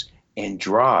defines and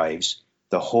drives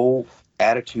the whole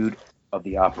attitude of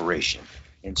the operation.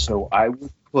 And so I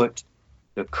would put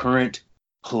the current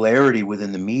polarity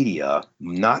within the media,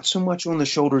 not so much on the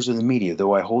shoulders of the media,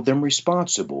 though I hold them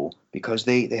responsible because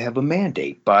they have a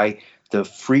mandate by the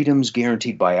freedoms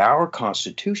guaranteed by our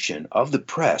Constitution of the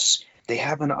press. They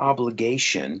have an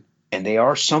obligation, and they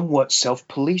are somewhat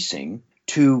self-policing,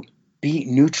 to be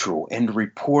neutral and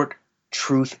report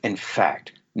truth and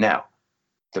fact. Now,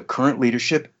 the current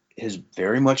leadership has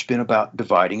very much been about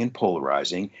dividing and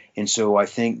polarizing. And so I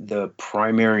think the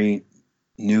primary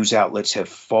news outlets have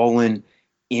fallen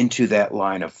into that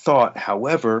line of thought.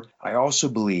 However, I also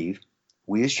believe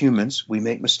we as humans, we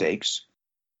make mistakes,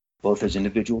 both as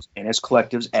individuals and as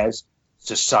collectives, as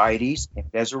societies, and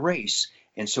as a race.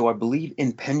 And so I believe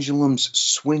in pendulums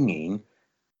swinging,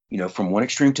 from one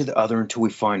extreme to the other until we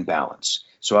find balance.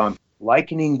 So I'm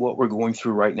likening what we're going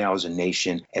through right now as a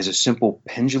nation as a simple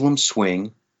pendulum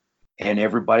swing, and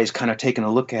everybody's kind of taking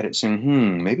a look at it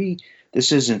saying, maybe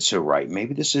this isn't so right.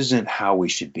 Maybe this isn't how we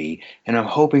should be. And I'm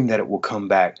hoping that it will come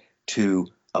back to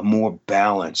a more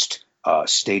balanced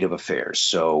state of affairs.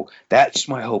 So that's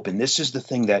my hope. And this is the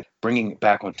thing that, bringing it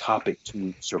back on topic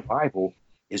to survival,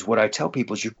 is what I tell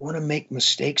people is you're going to make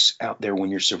mistakes out there when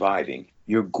you're surviving.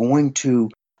 You're going to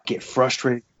get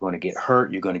frustrated. You're going to get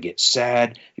hurt. You're going to get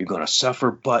sad. You're going to suffer.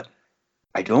 But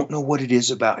I don't know what it is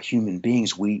about human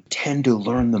beings. We tend to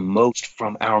learn the most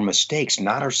from our mistakes,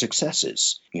 not our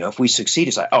successes. If we succeed,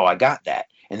 it's like, oh, I got that.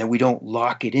 And then we don't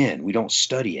lock it in. We don't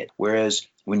study it. Whereas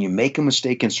when you make a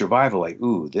mistake in survival, like,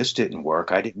 ooh, this didn't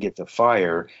work. I didn't get the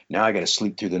fire. Now I got to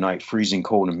sleep through the night freezing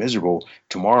cold and miserable.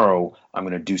 Tomorrow, I'm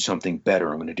going to do something better.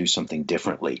 I'm going to do something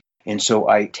differently. And so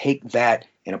I take that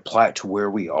and apply it to where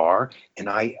we are. And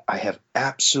I have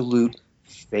absolute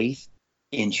faith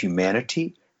in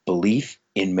humanity, belief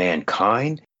in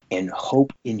mankind, and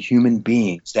hope in human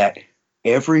beings, that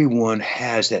everyone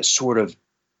has that sort of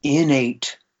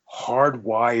innate,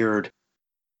 hardwired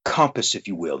compass, if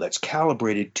you will, that's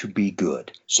calibrated to be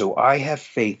good. So I have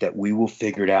faith that we will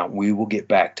figure it out and we will get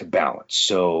back to balance.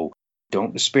 So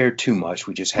don't despair too much.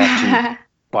 We just have to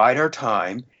bide our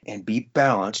time and be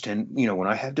balanced. And, when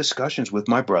I have discussions with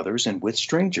my brothers and with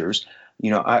strangers,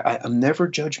 I'm never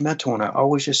judgmental. And I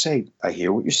always just say, I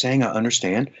hear what you're saying. I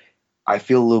understand. I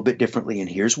feel a little bit differently, and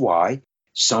here's why.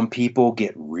 Some people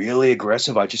get really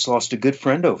aggressive. I just lost a good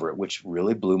friend over it, which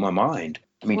really blew my mind.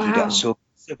 I mean, he got so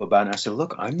aggressive about it, and I said,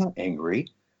 look, I'm not angry.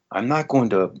 I'm not going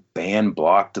to ban,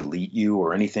 block, delete you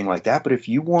or anything like that. But if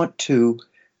you want to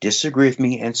disagree with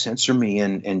me and censor me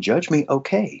and judge me,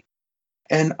 okay.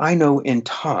 And I know in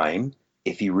time,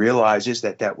 if he realizes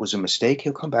that that was a mistake,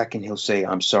 he'll come back and he'll say,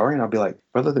 I'm sorry. And I'll be like,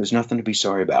 brother, there's nothing to be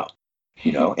sorry about.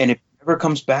 And if he ever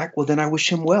comes back, well, then I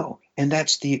wish him well. And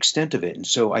that's the extent of it. And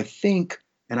so I think,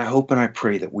 and I hope and I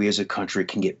pray that we as a country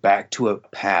can get back to a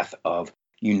path of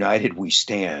united we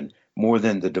stand more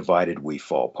than the divided we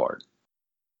fall apart.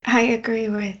 I agree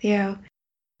with you.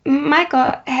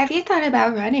 Mykel, have you thought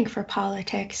about running for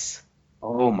politics?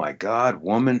 Oh my God,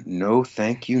 woman, no,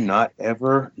 thank you, not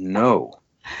ever, no.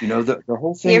 The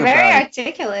whole thing You're very about it,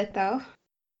 articulate, though.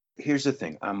 here's the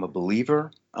thing. I'm a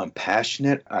believer. I'm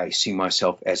passionate. I see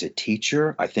myself as a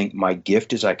teacher. I think my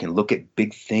gift is I can look at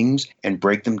big things and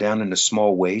break them down into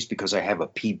small ways because I have a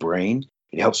pea brain.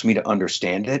 It helps me to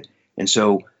understand it. And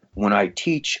so when I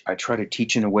teach, I try to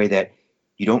teach in a way that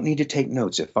you don't need to take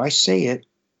notes. If I say it,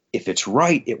 if it's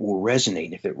right, it will resonate.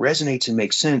 And if it resonates and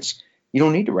makes sense, you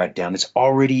don't need to write it down. It's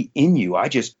already in you. I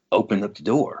just opened up the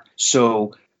door.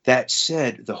 So that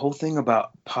said, the whole thing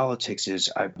about politics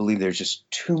is I believe there's just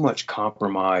too much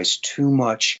compromise, too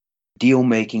much deal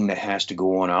making that has to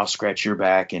go on. I'll scratch your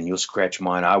back and you'll scratch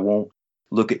mine. I won't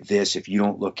look at this if you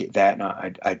don't look at that.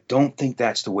 And I don't think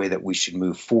that's the way that we should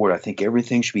move forward. I think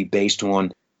everything should be based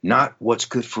on not what's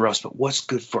good for us, but what's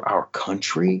good for our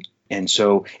country. And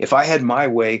so if I had my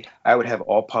way, I would have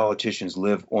all politicians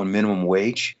live on minimum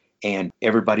wage and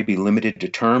everybody be limited to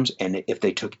terms. And if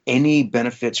they took any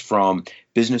benefits from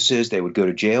businesses, they would go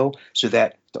to jail, so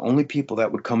that the only people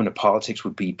that would come into politics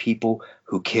would be people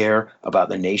who care about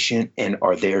the nation and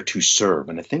are there to serve.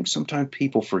 And I think sometimes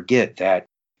people forget that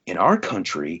in our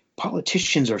country,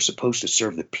 politicians are supposed to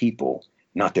serve the people,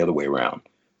 not the other way around.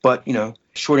 But,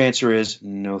 short answer is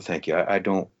no, thank you. I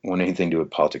don't want anything to do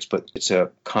with politics, but it's a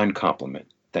kind compliment.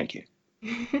 Thank you.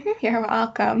 You're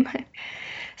welcome.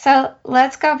 So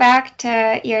let's go back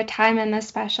to your time in the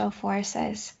Special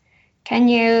Forces. Can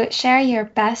you share your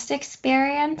best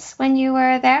experience when you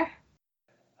were there?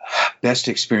 Best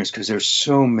experience, because there's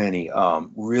so many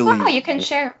really. Oh, you can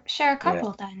share a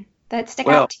couple then that stick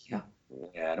Well, out to you.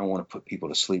 yeah, I don't want to put people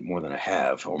to sleep more than I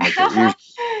have or make their ears.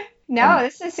 No,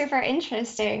 this is super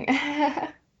interesting.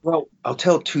 Well, I'll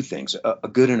tell two things, a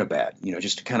good and a bad,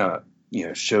 just to kind of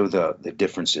show the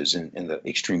differences in the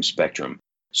extreme spectrum.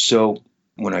 So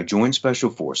when I joined Special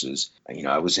Forces,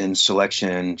 I was in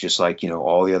selection just like,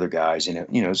 all the other guys. And,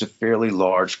 it was a fairly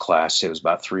large class. It was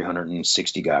about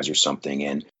 360 guys or something.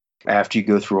 And after you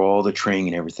go through all the training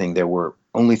and everything, there were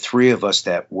only 3 of us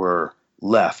that were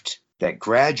left that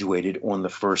graduated on the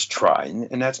first try.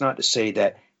 And that's not to say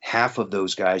that half of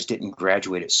those guys didn't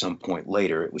graduate at some point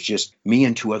later. It was just me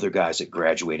and 2 other guys that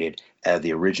graduated out of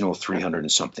the original 300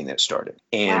 and something that started.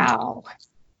 And Wow.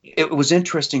 it was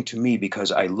interesting to me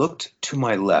because I looked to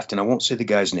my left, and I won't say the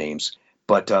guys' names,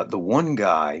 but the one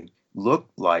guy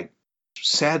looked like,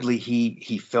 sadly,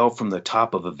 he fell from the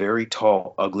top of a very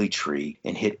tall, ugly tree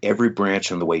and hit every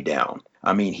branch on the way down.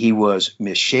 I mean, he was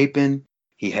misshapen.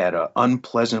 He had an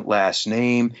unpleasant last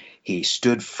name. He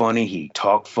stood funny. He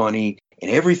talked funny. And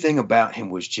everything about him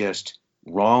was just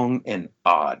wrong and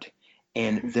odd.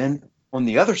 And then on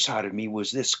the other side of me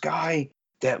was this guy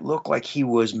that looked like he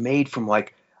was made from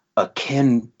like a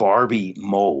Ken Barbie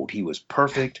mold. He was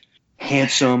perfect,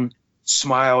 handsome,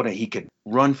 smiled, and he could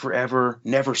run forever,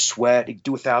 never sweat. He'd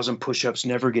do 1,000 push-ups,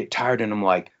 never get tired. And I'm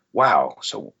like, wow,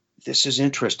 so this is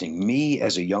interesting. Me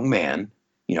as a young man,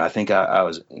 I think I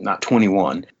was not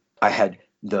 21. I had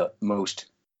the most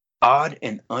odd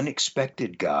and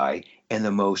unexpected guy and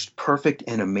the most perfect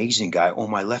and amazing guy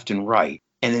on my left and right,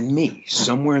 and then me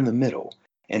somewhere in the middle.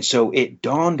 And so it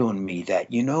dawned on me that,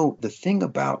 the thing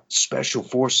about Special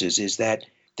Forces is that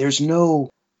there's no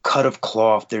cut of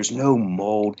cloth, there's no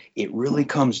mold. It really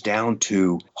comes down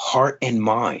to heart and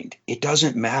mind. It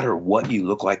doesn't matter what you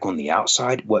look like on the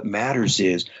outside. What matters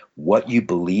is what you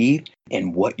believe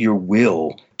and what your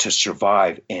will to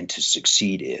survive and to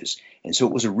succeed is. And so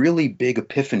it was a really big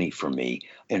epiphany for me.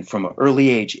 And from an early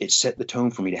age, it set the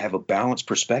tone for me to have a balanced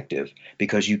perspective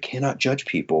because you cannot judge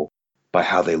people by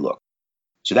how they look.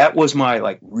 So that was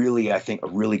my, really, I think, a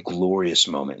really glorious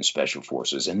moment in Special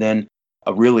Forces. And then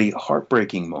a really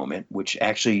heartbreaking moment, which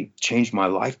actually changed my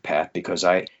life path because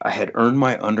I had earned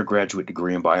my undergraduate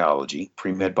degree in biology,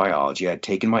 pre-med biology. I had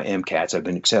taken my MCATs. I've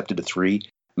been accepted to 3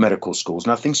 medical schools.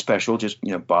 Nothing special, just,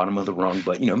 bottom of the rung,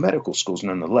 but, medical schools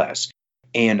nonetheless.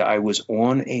 And I was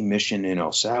on a mission in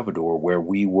El Salvador where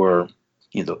we were,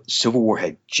 the Civil War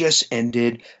had just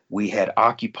ended. We had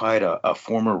occupied a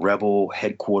former rebel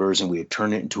headquarters and we had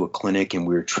turned it into a clinic and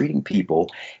we were treating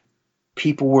people.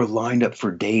 People were lined up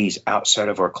for days outside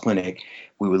of our clinic.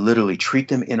 We would literally treat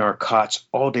them in our cots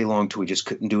all day long till we just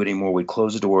couldn't do it anymore. We'd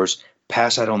close the doors,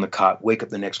 pass out on the cot, wake up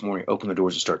the next morning, open the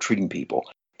doors and start treating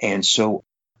people. And so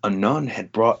a nun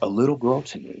had brought a little girl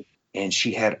to me and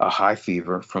she had a high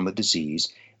fever from a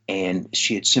disease. And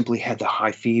she had simply had the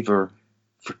high fever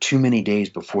for too many days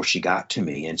before she got to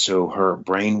me. And so her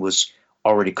brain was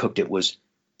already cooked.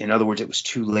 In other words, it was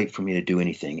too late for me to do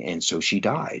anything. And so she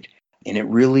died. And it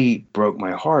really broke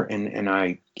my heart.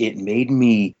 And it made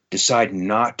me decide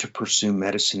not to pursue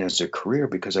medicine as a career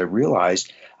because I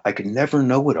realized I could never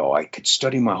know it all. I could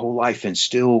study my whole life and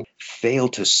still fail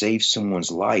to save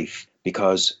someone's life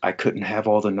because I couldn't have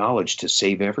all the knowledge to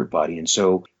save everybody. And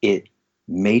so it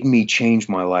made me change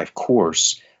my life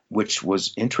course, which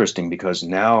was interesting because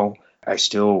now I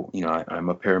still, I'm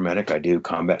a paramedic. I do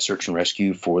combat search and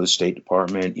rescue for the State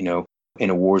Department, in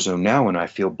a war zone now, and I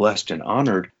feel blessed and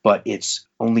honored, but it's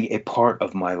only a part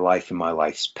of my life and my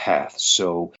life's path.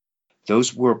 So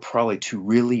those were probably 2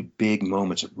 really big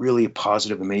moments, really a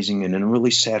positive, amazing, and then a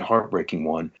really sad, heartbreaking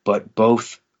one, but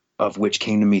both of which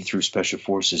came to me through Special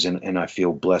Forces, and I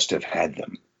feel blessed to have had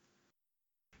them.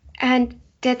 And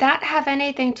did that have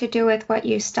anything to do with what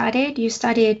you studied? You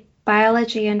studied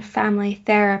biology and family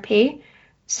therapy,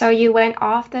 so you went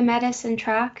off the medicine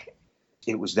track?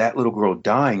 It was that little girl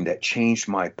dying that changed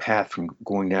my path from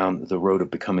going down the road of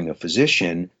becoming a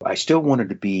physician. I still wanted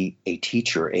to be a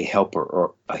teacher, a helper,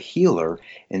 or a healer.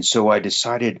 And so I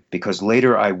decided, because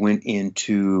later I went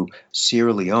into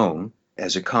Sierra Leone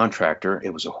as a contractor.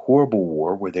 It was a horrible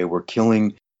war where they were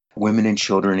killing women and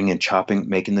children and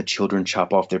making the children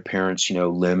chop off their parents,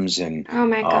 limbs. And oh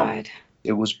my God.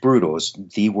 It was brutal. It was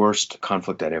the worst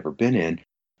conflict I'd ever been in.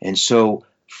 And so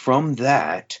from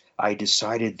that, I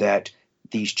decided that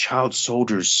these child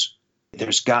soldiers,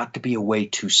 there's got to be a way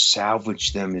to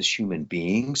salvage them as human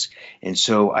beings. And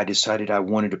so I decided I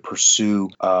wanted to pursue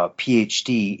a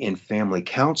PhD in family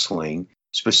counseling,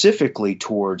 specifically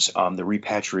towards the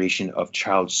repatriation of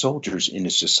child soldiers into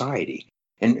society.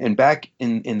 And back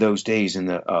in those days, in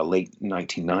the late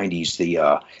 1990s,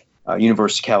 the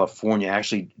University of California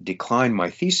actually declined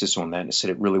my thesis on that and said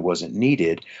it really wasn't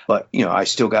needed. But, I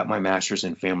still got my master's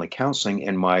in family counseling,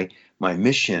 and my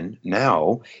mission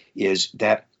now is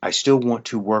that I still want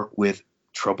to work with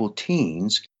troubled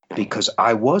teens because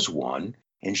I was one,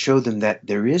 and show them that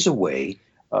there is a way,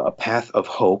 a path of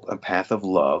hope, a path of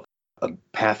love, a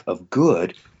path of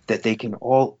good that they can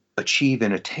all achieve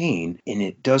and attain. And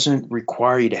it doesn't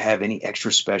require you to have any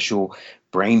extra special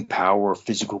brain power or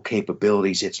physical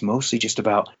capabilities. It's mostly just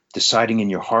about deciding in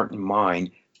your heart and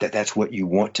mind that that's what you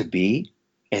want to be,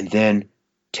 and then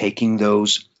taking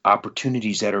those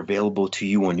opportunities that are available to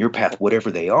you on your path,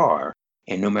 whatever they are.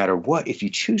 And no matter what, if you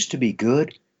choose to be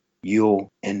good, you'll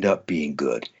end up being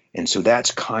good. And so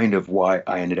that's kind of why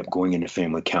I ended up going into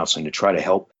family counseling, to try to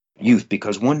help youth,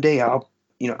 because one day I'll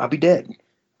be dead.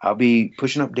 I'll be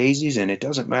pushing up daisies, and it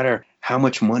doesn't matter how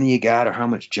much money you got or how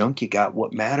much junk you got.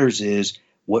 What matters is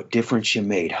what difference you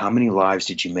made. How many lives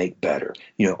did you make better?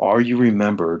 Are you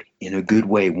remembered in a good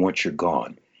way once you're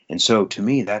gone? And so to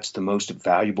me, that's the most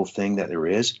valuable thing that there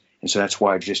is. And so that's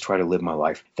why I just try to live my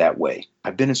life that way.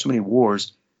 I've been in so many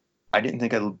wars. I didn't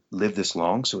think I'd live this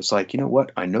long. So it's like, you know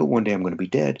what? I know one day I'm going to be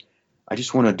dead. I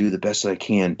just want to do the best that I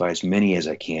can by as many as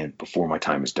I can before my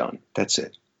time is done. That's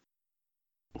it.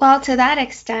 Well, to that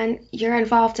extent, you're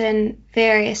involved in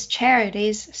various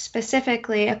charities,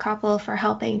 specifically a couple for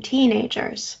helping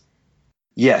teenagers.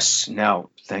 Yes. Now,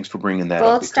 thanks for bringing that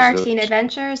Gold up. Star Teen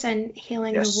Adventures and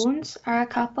Healing the Yes. Wounds are a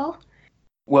couple.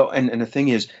 Well, and the thing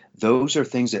is, those are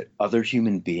things that other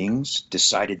human beings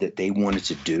decided that they wanted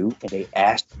to do, and they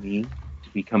asked me to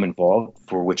become involved,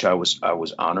 for which I was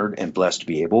honored and blessed to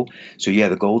be able. So yeah,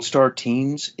 the Gold Star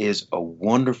Teens is a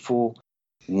wonderful,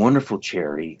 wonderful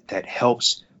charity that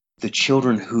helps the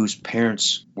children whose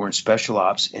parents were in special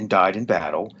ops and died in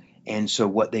battle. And so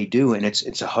what they do, and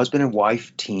it's a husband and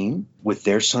wife team with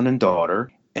their son and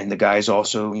daughter. And the guy is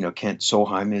also, Kent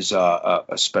Solheim is a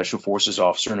special forces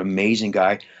officer, an amazing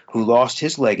guy who lost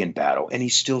his leg in battle, and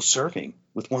he's still serving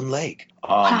with one leg.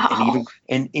 Wow.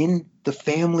 And in the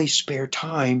family spare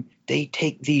time, they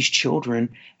take these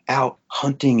children out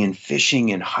hunting and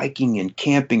fishing and hiking and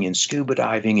camping and scuba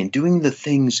diving and doing the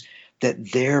things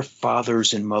that their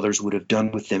fathers and mothers would have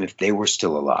done with them if they were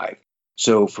still alive.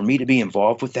 So for me to be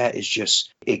involved with that is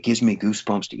just, it gives me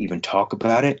goosebumps to even talk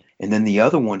about it. And then the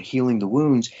other one, Healing the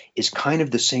Wounds, is kind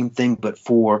of the same thing, but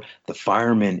for the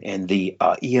firemen and the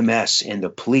EMS and the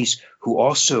police who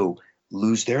also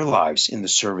lose their lives in the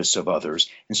service of others.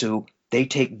 And so they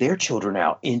take their children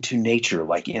out into nature,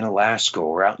 like in Alaska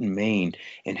or out in Maine,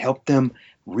 and help them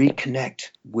reconnect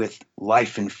with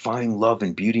life and find love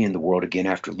and beauty in the world again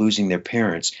after losing their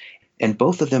parents. And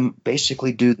both of them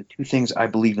basically do the two things I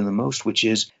believe in the most, which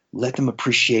is let them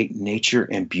appreciate nature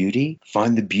and beauty,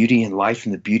 find the beauty in life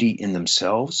and the beauty in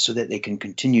themselves so that they can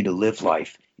continue to live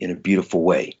life in a beautiful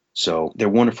way. So they're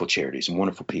wonderful charities and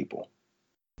wonderful people.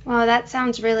 Well, that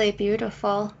sounds really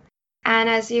beautiful. And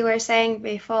as you were saying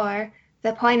before,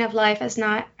 the point of life is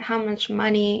not how much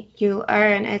money you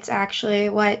earn, it's actually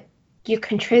what you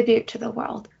contribute to the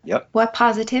world. Yep. What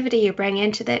positivity you bring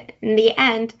into it. In the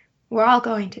end, we're all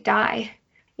going to die.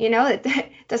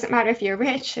 It doesn't matter if you're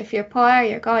rich, if you're poor,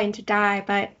 you're going to die.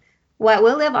 But what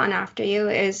will live on after you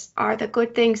are the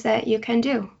good things that you can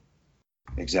do.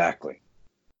 Exactly.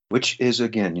 Which is,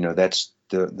 again, that's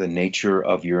the nature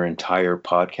of your entire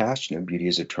podcast. Beauty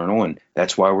is eternal. And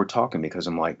that's why we're talking, because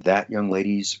I'm like, that young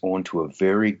lady's on to a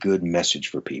very good message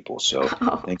for people. So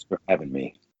Thanks for having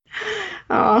me.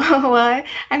 Oh, well,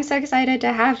 I'm so excited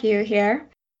to have you here.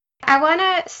 I want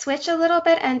to switch a little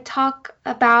bit and talk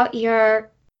about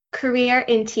your career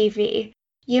in TV.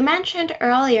 You mentioned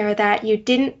earlier that you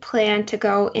didn't plan to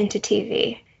go into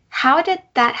TV. How did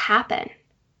that happen?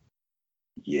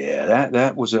 Yeah,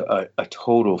 that was a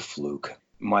total fluke.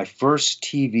 My first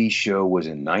TV show was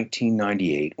in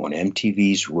 1998 on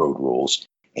MTV's Road Rules,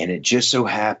 and it just so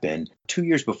happened 2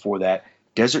 years before that,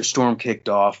 Desert Storm kicked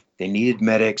off. They needed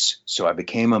medics, so I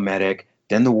became a medic.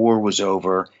 Then the war was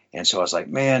over. And so I was like,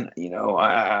 man,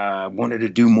 I wanted to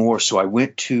do more. So I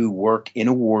went to work in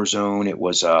a war zone. It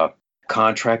was a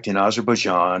contract in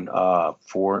Azerbaijan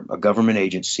for a government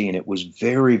agency. And it was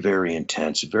very, very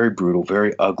intense, very brutal,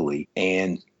 very ugly.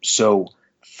 And so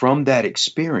from that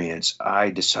experience,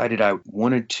 I decided I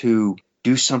wanted to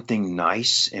do something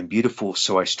nice and beautiful.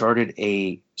 So I started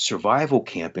a survival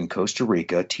camp in Costa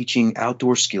Rica teaching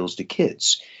outdoor skills to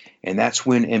kids. And that's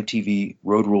when MTV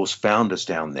Road Rules found us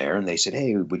down there. And they said,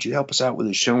 hey, would you help us out with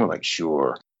this show? And we're like,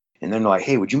 sure. And then they're like,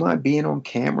 hey, would you mind being on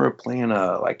camera playing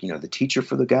the teacher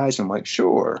for the guys? And I'm like,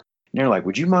 sure. And they're like,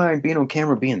 would you mind being on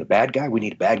camera being the bad guy? We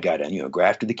need a bad guy to, go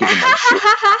after the kids. I'm like, sure.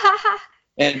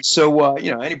 And so,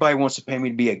 anybody wants to pay me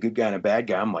to be a good guy and a bad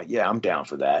guy, I'm like, yeah, I'm down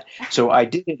for that. So I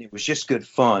did it. It was just good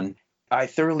fun. I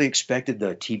thoroughly expected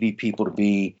the TV people to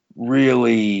be,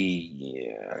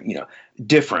 really, yeah,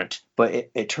 different. But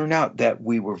it turned out that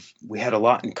we had a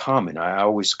lot in common. I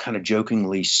always kind of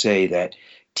jokingly say that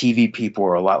TV people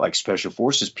are a lot like special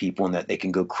forces people in that they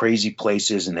can go crazy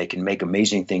places and they can make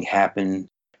amazing things happen.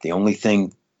 The only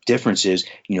thing difference is,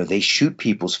 they shoot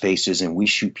people's faces and we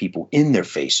shoot people in their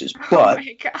faces. Oh But my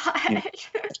you know, God.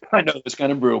 I know it's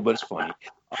kind of brutal, but it's funny.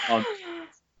 Um,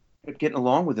 but getting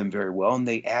along with them very well, and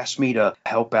they asked me to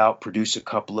help out produce a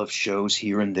couple of shows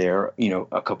here and there,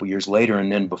 a couple years later,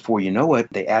 and then before you know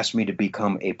it, they asked me to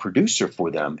become a producer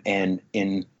for them. And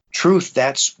in truth,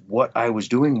 that's what I was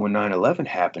doing when 9/11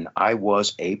 happened. I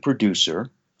was a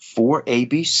producer for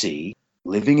ABC,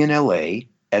 living in LA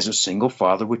as a single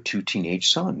father with two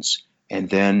teenage sons. And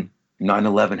then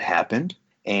 9/11 happened,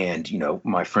 and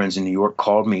my friends in New York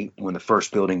called me when the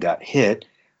first building got hit.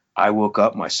 I woke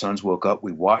up, my sons woke up,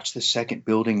 we watched the second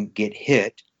building get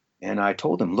hit, and I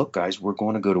told them, look, guys, we're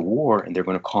going to go to war and they're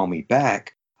going to call me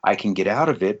back. I can get out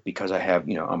of it because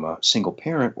I'm a single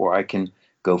parent, or I can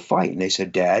go fight. And they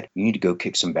said, Dad, you need to go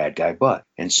kick some bad guy butt.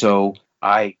 And so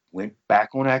I went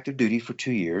back on active duty for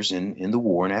 2 years in the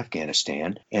war in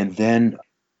Afghanistan. And then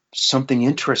something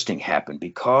interesting happened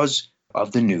because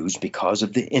of the news, because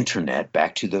of the internet,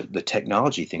 back to the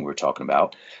technology thing we are talking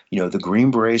about. The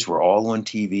Green Berets were all on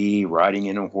TV, riding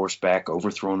in on horseback,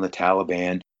 overthrowing the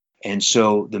Taliban. And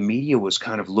so the media was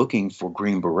kind of looking for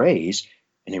Green Berets,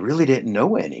 and they really didn't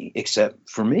know any except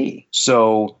for me.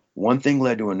 So one thing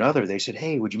led to another. They said,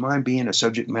 hey, would you mind being a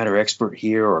subject matter expert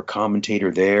here or a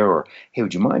commentator there? Or, hey,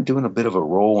 would you mind doing a bit of a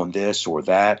role on this or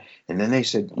that? And then they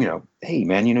said, hey,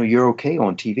 man, you're okay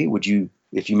on TV.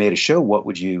 If you made a show, what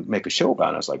would you make a show about?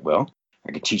 And I was like, well,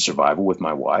 I could teach survival with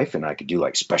my wife, and I could do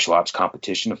like special ops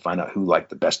competition to find out who like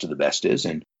the best of the best is.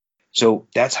 And so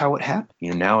that's how it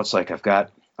happened. Now it's like I've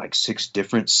got like 6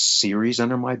 different series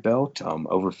under my belt,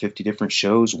 over 50 different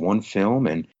shows, one film.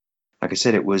 And like I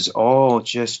said,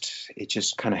 it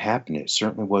just kind of happened. It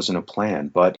certainly wasn't a plan,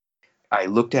 but I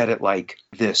looked at it like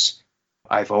this.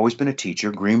 I've always been a teacher.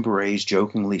 Green Berets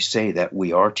jokingly say that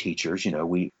we are teachers.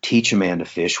 We teach a man to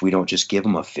fish. We don't just give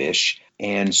him a fish.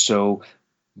 And so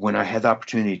when I had the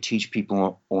opportunity to teach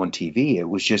people on TV, it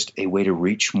was just a way to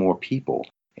reach more people.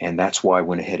 And that's why I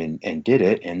went ahead and did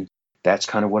it. And that's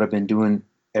kind of what I've been doing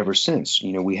ever since.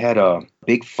 We had a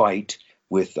big fight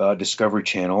with Discovery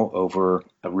Channel over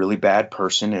a really bad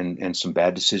person and some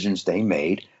bad decisions they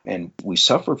made. And we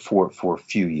suffered for it for a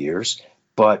few years.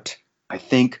 But I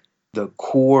think the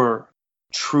core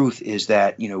truth is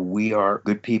that, we are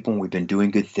good people and we've been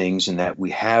doing good things, and that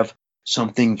we have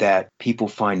something that people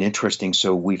find interesting.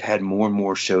 So we've had more and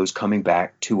more shows coming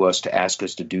back to us to ask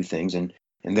us to do things. And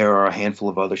there are a handful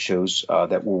of other shows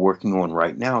that we're working on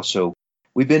right now. So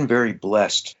we've been very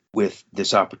blessed with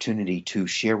this opportunity to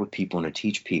share with people and to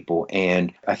teach people.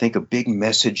 And I think a big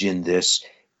message in this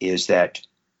is that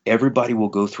everybody will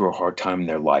go through a hard time in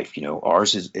their life.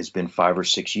 Ours has been 5 or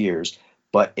 6 years,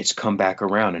 but it's come back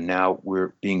around and now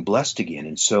we're being blessed again.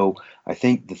 And so I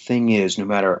think the thing is, no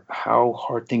matter how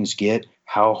hard things get,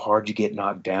 how hard you get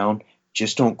knocked down,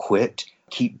 just don't quit.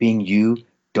 Keep being you.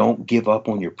 Don't give up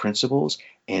on your principles.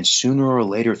 And sooner or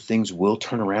later, things will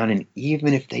turn around. And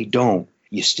even if they don't,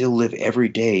 you still live every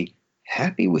day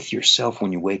happy with yourself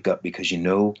when you wake up, because you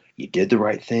know you did the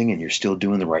right thing and you're still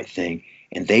doing the right thing.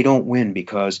 And they don't win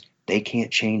because they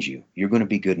can't change you. You're going to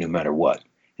be good no matter what.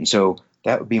 And so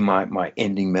that would be my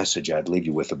ending message I'd leave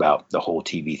you with about the whole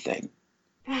TV thing.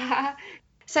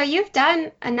 So you've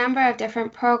done a number of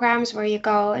different programs where you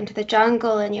go into the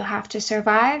jungle and you have to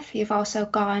survive. You've also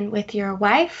gone with your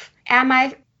wife. Am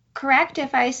I correct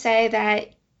if I say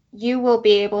that you will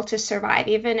be able to survive,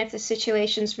 even if the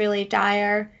situation's really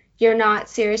dire? You're not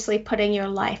seriously putting your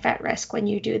life at risk when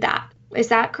you do that. Is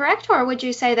that correct? Or would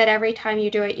you say that every time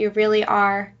you do it, you really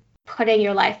are putting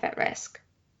your life at risk?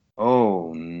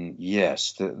 Oh,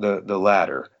 yes, the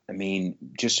latter. I mean,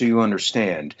 just so you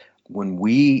understand, when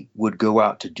we would go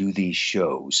out to do these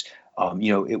shows,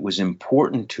 it was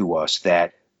important to us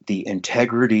that the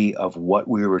integrity of what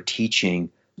we were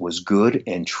teaching was good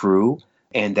and true,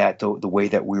 and that the way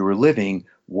that we were living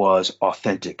was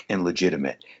authentic and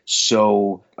legitimate.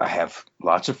 So I have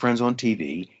lots of friends on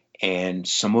TV, and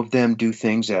some of them do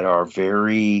things that are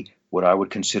very, what I would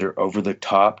consider over the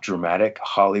top, dramatic,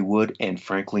 Hollywood, and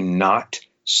frankly, not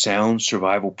sound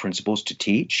survival principles to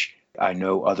teach. I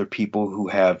know other people who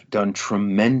have done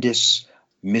tremendous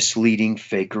misleading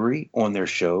fakery on their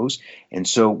shows. And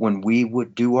so when we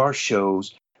would do our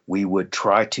shows, we would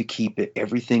try to keep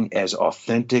everything as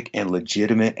authentic and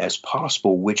legitimate as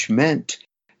possible, which meant,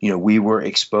 we were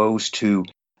exposed to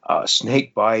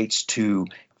snake bites, to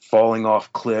falling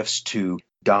off cliffs, to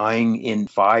dying in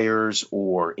fires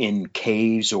or in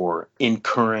caves or in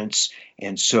currents.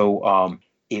 And so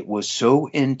it was so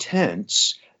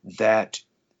intense that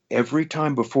every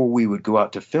time before we would go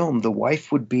out to film, the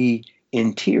wife would be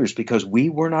in tears because we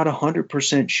were not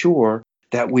 100% sure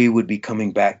that we would be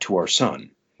coming back to our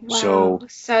son. Wow. So,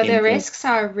 So the in risks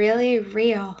are really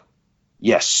real.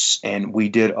 yes, and we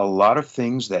did a lot of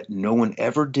things that no one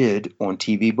ever did on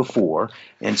TV before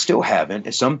and still haven't.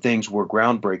 And some things were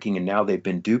groundbreaking and now they've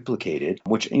been duplicated,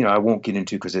 which, I won't get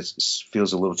into because it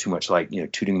feels a little too much like,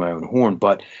 tooting my own horn.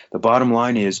 But the bottom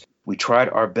line is we tried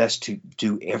our best to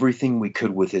do everything we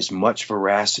could with as much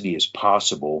veracity as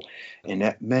possible. And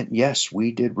that meant, yes,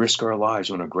 we did risk our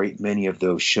lives on a great many of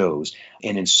those shows.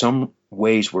 And in some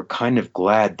ways, we're kind of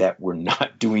glad that we're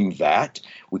not doing that.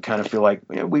 We kind of feel like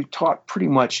we've taught pretty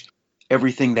much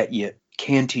everything that you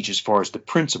can teach as far as the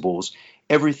principles.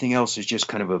 Everything else is just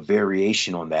kind of a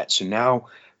variation on that. So now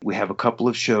we have a couple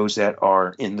of shows that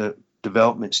are in the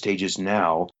development stages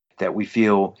now that we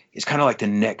feel is kind of like the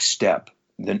next step,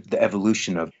 the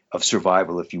evolution of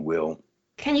survival, if you will.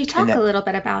 Can you And talk a that, little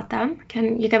bit about them?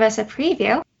 Can you give us a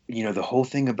preview? the whole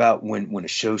thing about when a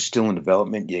show's still in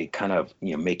development, they kind of,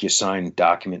 make you sign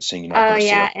documents saying you're not Oh, going to say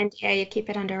yeah, and yeah, you keep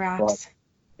it under a wraps.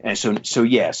 And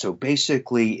so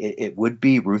basically it would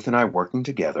be Ruth and I working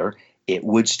together. It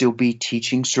would still be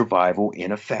teaching survival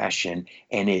in a fashion,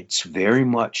 and it's very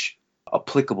much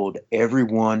applicable to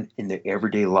everyone in their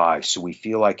everyday lives. So we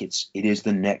feel like it is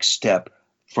the next step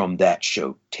from that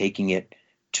show, taking it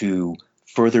to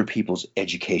further people's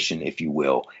education, if you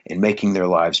will, and making their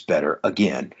lives better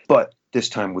again, but this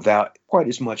time without quite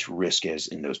as much risk as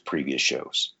in those previous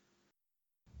shows.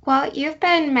 Well, you've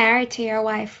been married to your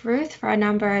wife, Ruth, for a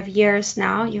number of years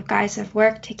now. You guys have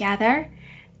worked together.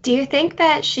 Do you think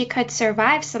that she could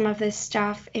survive some of this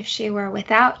stuff if she were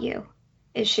without you?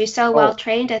 Is she so well Oh,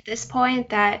 trained at this point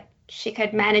that she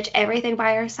could manage everything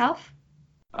by herself?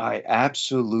 I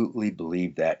absolutely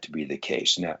believe that to be the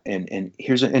case. Now, and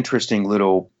here's an interesting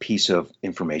little piece of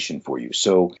information for you.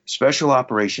 So, special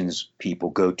operations people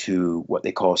go to what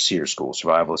they call SEER school,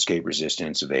 Survival, Escape,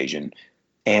 Resistance, Evasion,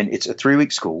 and it's a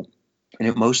 3-week school, and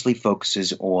it mostly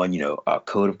focuses on, a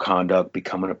code of conduct,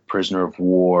 becoming a prisoner of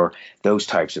war, those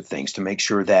types of things to make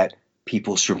sure that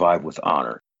people survive with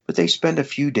honor. But they spend a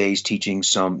few days teaching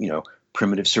some,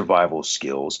 primitive survival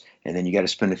skills, and then you got to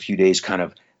spend a few days kind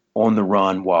of on the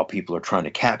run while people are trying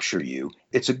to capture you.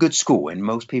 It's a good school, and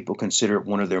most people consider it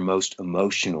one of their most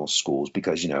emotional schools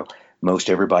because, most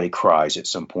everybody cries at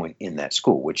some point in that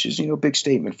school, which is, a big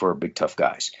statement for big tough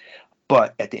guys.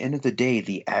 But at the end of the day,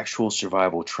 the actual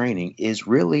survival training is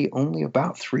really only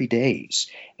about 3 days.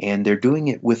 And they're doing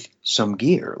it with some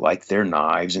gear, like their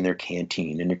knives and their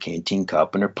canteen and their canteen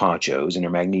cup and their ponchos and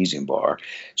their magnesium bar.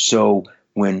 So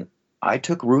when I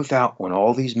took Ruth out on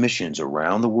all these missions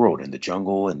around the world, in the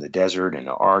jungle, in the desert, in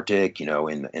the Arctic, in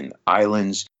the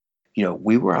islands,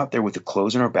 we were out there with the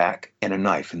clothes on our back and a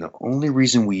knife. And the only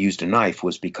reason we used a knife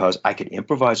was because I could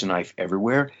improvise a knife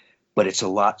everywhere, but it's a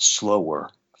lot slower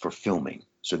for filming.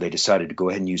 So they decided to go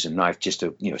ahead and use a knife just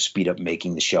to, speed up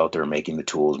making the shelter, making the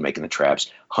tools, making the traps,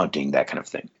 hunting, that kind of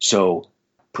thing. So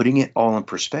putting it all in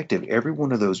perspective, every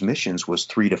one of those missions was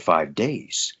 3 to 5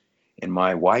 days. And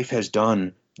my wife has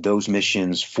done those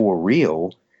missions for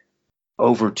real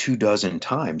over 24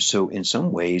 times. So in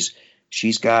some ways,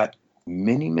 she's got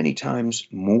many, many times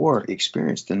more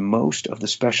experience than most of the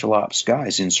special ops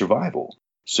guys in survival.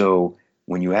 So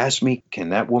when you ask me, can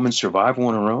that woman survive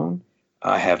on her own?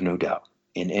 I have no doubt.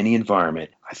 In any environment,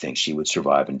 I think she would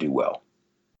survive and do well.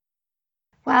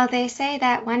 Well, they say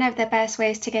that one of the best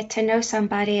ways to get to know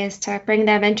somebody is to bring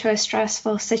them into a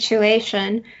stressful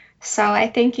situation. So I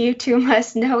think you two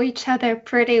must know each other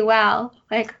pretty well,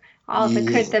 like all the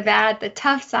good, Yeah, the bad, the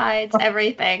tough sides,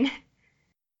 everything.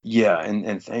 yeah,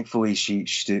 and thankfully she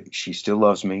still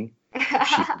loves me. She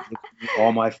forgives me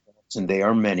all my faults, and they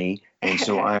are many. And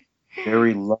so I'm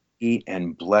very lucky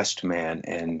and blessed man.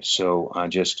 And so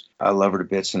I love her to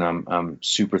bits, and I'm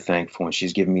super thankful. And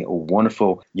she's given me a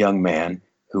wonderful young man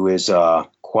who is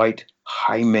quite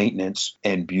high maintenance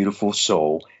and beautiful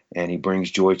soul. And he brings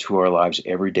joy to our lives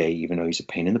every day, even though he's a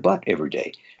pain in the butt every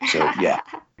day. So yeah,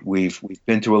 we've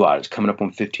been through a lot. It's coming up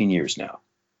on 15 years now.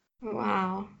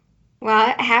 Wow.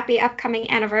 Well, happy upcoming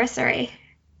anniversary.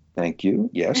 Thank you.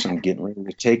 Yes, I'm getting ready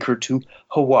to take her to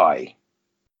Hawaii.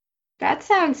 That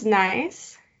sounds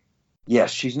nice.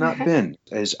 Yes, she's not been.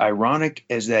 As ironic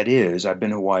as that is, I've been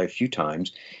to Hawaii a few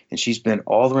times, and she's been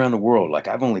all around the world. Like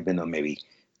I've only been to maybe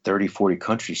 30, 40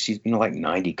 countries. She's been to like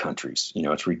 90 countries.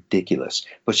 It's ridiculous.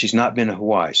 But she's not been to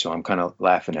Hawaii, so I'm kind of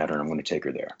laughing at her, and I'm going to take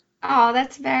her there. Oh,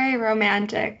 that's very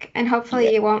romantic. And Yeah.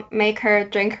 hopefully you won't make her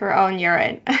drink her own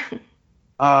urine.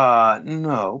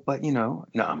 No, but no,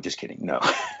 I'm just kidding. No.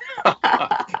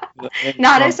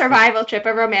 Not a Strong. survival trip,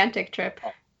 a romantic trip.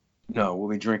 No, we'll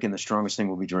be drinking the strongest thing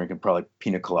we'll be drinking, probably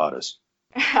pina coladas.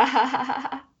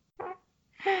 I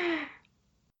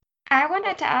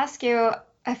wanted to ask you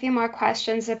a few more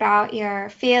questions about your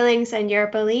feelings and your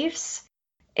beliefs.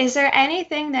 Is there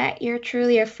anything that you're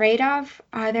truly afraid of?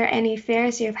 Are there any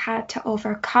fears you've had to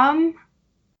overcome?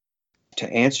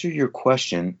 To answer your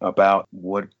question about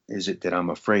what is it that I'm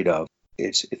afraid of,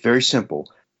 it's very simple.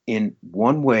 In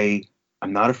one way,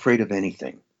 I'm not afraid of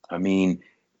anything. I mean,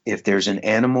 if there's an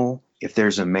animal, if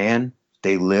there's a man,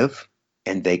 they live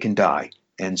and they can die.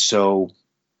 And so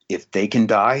if they can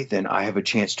die, then I have a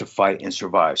chance to fight and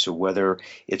survive. So whether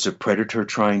it's a predator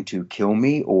trying to kill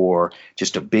me, or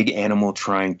just a big animal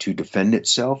trying to defend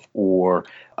itself, or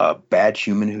a bad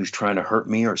human who's trying to hurt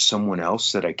me, or someone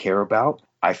else that I care about,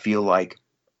 I feel like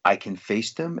I can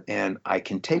face them and I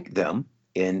can take them.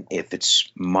 And if it's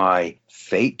my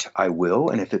fate, I will.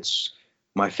 And if it's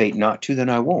my fate not to, then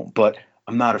I won't. But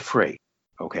I'm not afraid.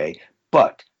 Okay.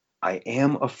 But I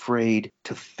am afraid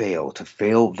to fail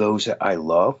those that I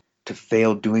love, to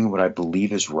fail doing what I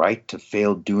believe is right, to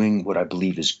fail doing what I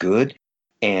believe is good.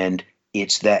 And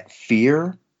it's that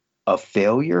fear of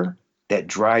failure that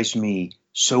drives me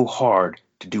so hard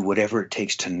to do whatever it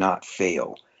takes to not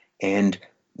fail. And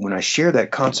when I share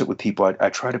that concept with people, I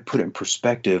try to put it in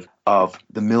perspective of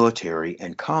the military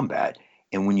and combat.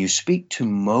 And when you speak to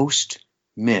most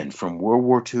men from World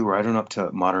War II right on up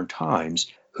to modern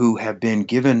times who have been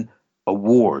given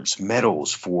awards,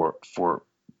 medals for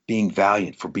being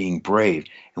valiant, for being brave.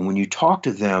 And when you talk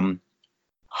to them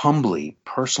humbly,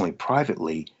 personally,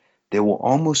 privately, they will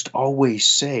almost always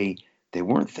say they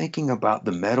weren't thinking about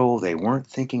the medal, they weren't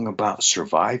thinking about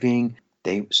surviving,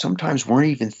 they sometimes weren't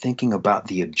even thinking about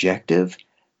the objective.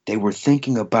 They were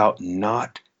thinking about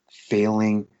not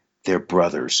failing their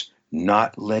brothers,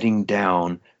 not letting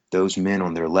down those men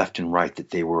on their left and right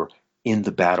that they were in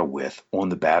the battle with on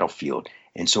the battlefield.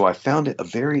 And so I found it a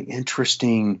very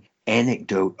interesting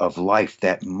anecdote of life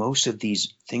that most of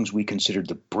these things we consider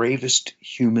the bravest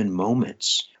human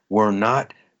moments were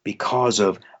not because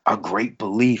of a great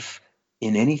belief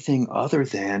in anything other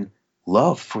than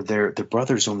love for their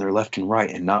brothers on their left and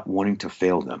right and not wanting to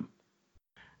fail them.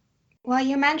 Well,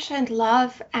 you mentioned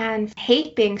love and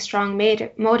hate being strong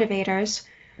motivators.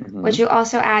 Would Hmm. you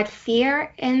also add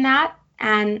fear in that?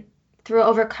 And through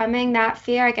overcoming that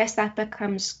fear, I guess that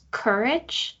becomes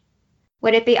courage.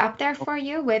 Would it be up there for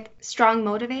you with strong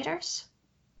motivators?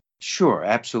 Sure,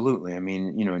 absolutely. I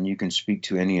mean, and you can speak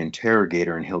to any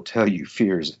interrogator and he'll tell you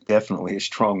fear is definitely a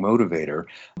strong motivator.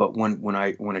 But when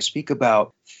I speak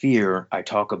about fear, I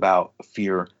talk about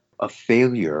fear of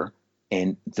failure.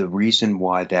 And the reason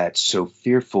why that's so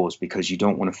fearful is because you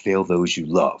don't want to fail those you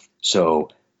love. So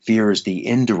fear is the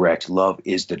indirect, love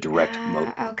is the direct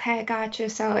motive. Ah, okay, got you.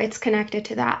 So it's connected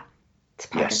to that. It's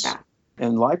part of Yes. that.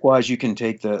 And likewise, you can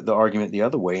take the argument the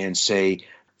other way and say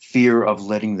fear of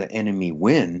letting the enemy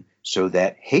win so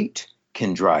that hate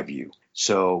can drive you.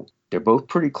 So they're both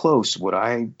pretty close. What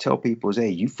I tell people is, hey,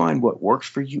 you find what works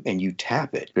for you and you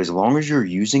tap it. As long as you're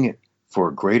using it for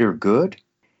a greater good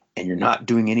and you're not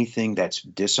doing anything that's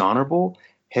dishonorable,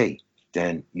 hey,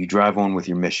 then you drive on with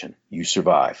your mission. You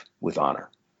survive with honor.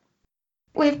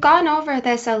 We've gone over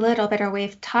this a little bit, or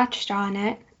we've touched on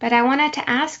it, but I wanted to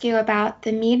ask you about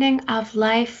the meaning of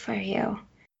life for you.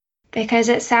 Because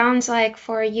it sounds like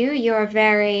for you, you're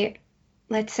very,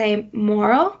 let's say,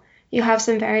 moral. You have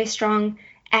some very strong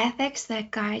ethics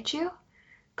that guide you.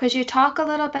 Could you talk a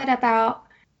little bit about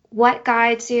what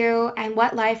guides you and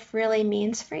what life really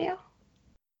means for you?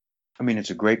 I mean,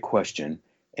 it's a great question.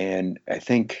 And I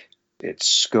think its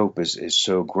scope is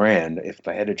so grand. If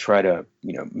I had to try to,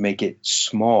 make it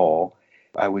small,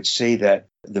 I would say that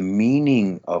the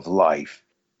meaning of life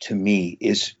to me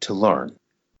is to learn.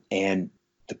 And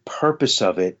the purpose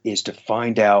of it is to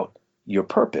find out your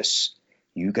purpose.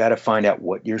 You got to find out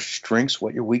what your strengths,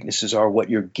 what your weaknesses are, what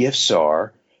your gifts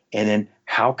are, and then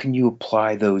how can you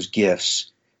apply those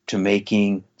gifts to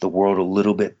making the world a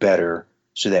little bit better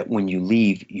so that when you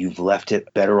leave, you've left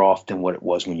it better off than what it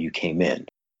was when you came in.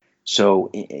 So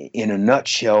in a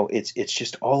nutshell, it's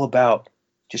just all about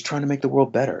just trying to make the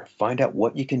world better. Find out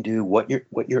what you can do, what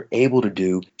you're able to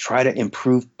do, try to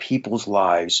improve people's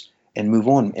lives and move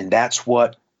on. And that's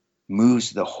what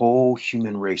moves the whole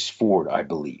human race forward, I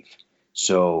believe.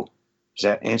 So does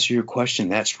that answer your question?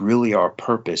 That's really our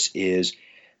purpose, is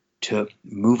to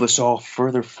move us all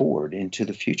further forward into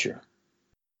the future.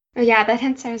 Oh, yeah, that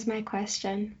answers my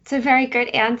question. It's a very good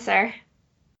answer.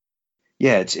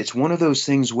 Yeah, it's one of those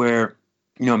things where,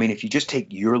 I mean, if you just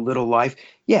take your little life,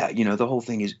 yeah, the whole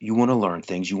thing is you want to learn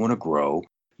things, you want to grow,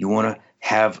 you want to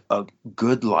have a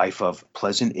good life of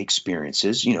pleasant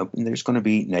experiences, and there's going to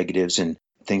be negatives and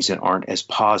things that aren't as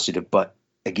positive, but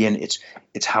again,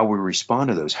 it's how we respond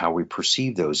to those, how we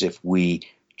perceive those. If we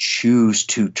choose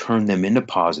to turn them into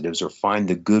positives or find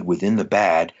the good within the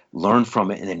bad, learn from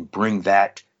it, and then bring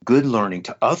that good learning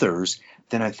to others,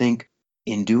 then I think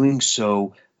in doing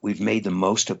so, we've made the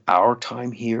most of our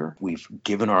time here. We've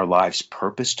given our lives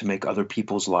purpose to make other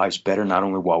people's lives better, not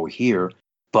only while we're here,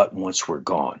 but once we're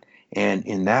gone. And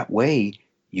in that way,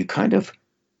 you kind of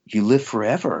you live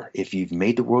forever. If you've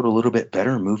made the world a little bit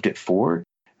better and moved it forward,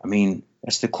 I mean,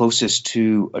 that's the closest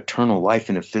to eternal life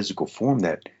in a physical form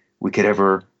that we could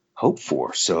ever hope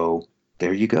for. So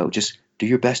there you go. Just do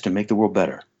your best to make the world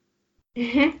better.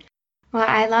 Well,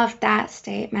 I love that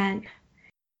statement.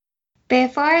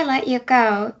 Before I let you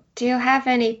go, do you have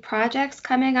any projects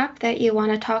coming up that you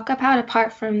want to talk about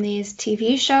apart from these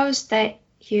TV shows that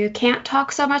you can't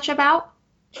talk so much about?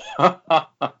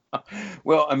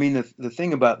 Well, I mean, the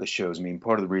thing about the shows, I mean,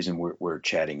 part of the reason we're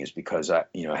chatting is because I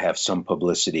have some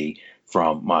publicity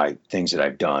from my things that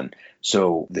I've done.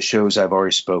 So the shows I've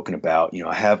already spoken about,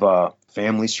 I have a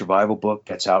family survival book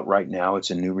that's out right now.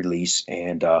 It's a new release,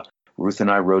 and Ruth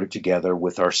and I wrote it together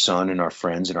with our son and our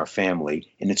friends and our family,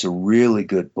 and it's a really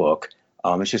good book.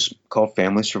 It's just called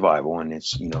Family Survival, and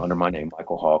it's under my name,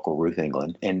 Mykel Hawke or Ruth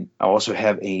England. And I also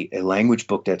have a language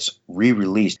book that's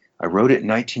re-released. I wrote it in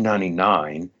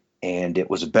 1999, and it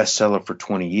was a bestseller for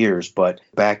 20 years. But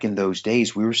back in those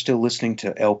days, we were still listening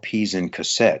to LPs and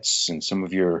cassettes, and some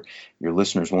of your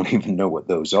listeners won't even know what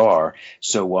those are.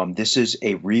 So this is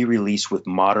a re-release with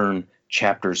modern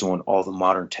chapters on all the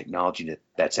modern technology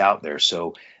that's out there.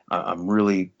 So I'm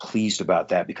really pleased about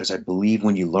that because I believe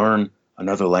when you learn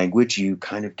another language, you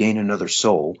kind of gain another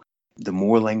soul. The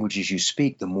more languages you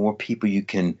speak, the more people you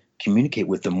can communicate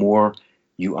with, the more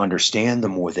you understand, the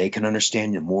more they can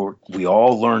understand, the more we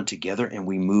all learn together and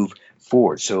we move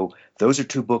forward. So those are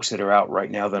two books that are out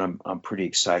right now that I'm pretty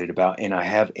excited about. And I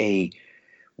have a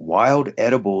Wild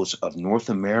Edibles of North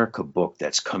America book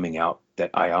that's coming out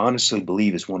that I honestly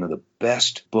believe is one of the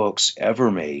best books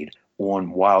ever made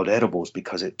on wild edibles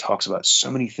because it talks about so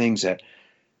many things that,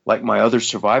 like my other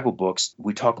survival books,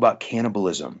 we talk about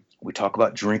cannibalism. We talk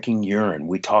about drinking urine.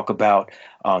 We talk about,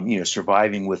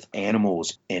 surviving with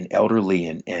animals and elderly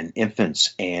and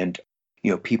infants and,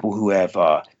 people who have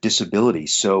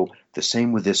disabilities. So the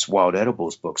same with this Wild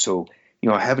Edibles book. So,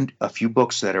 I have a few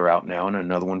books that are out now and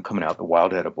another one coming out, the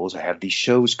Wild Edibles. I have these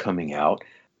shows coming out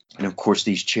and, of course,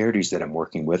 these charities that I'm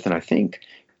working with. And I think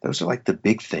those are like the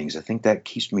big things. I think that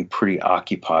keeps me pretty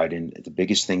occupied. And the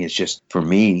biggest thing is just for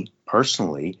me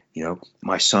personally,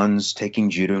 my son's taking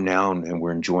judo now and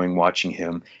we're enjoying watching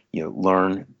him,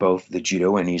 learn both the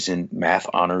judo and he's in math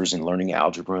honors and learning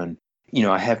algebra. And,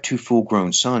 I have two full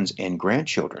grown sons and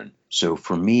grandchildren. So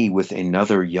for me, with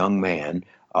another young man,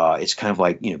 it's kind of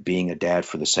like, being a dad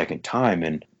for the second time.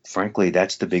 And frankly,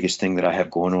 that's the biggest thing that I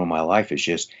have going on in my life is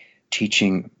just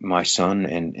teaching my son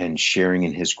and sharing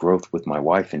in his growth with my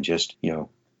wife and just,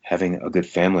 having a good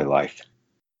family life.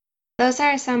 Those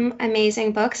are some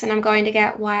amazing books, and I'm going to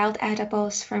get Wild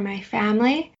Edibles for my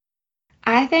family.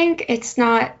 I think it's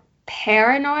not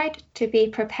paranoid to be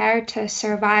prepared to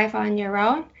survive on your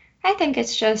own. I think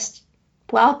it's just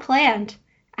well planned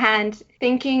and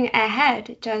thinking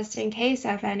ahead just in case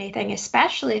of anything,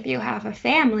 especially if you have a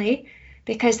family,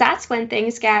 because that's when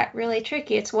things get really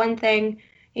tricky. It's one thing,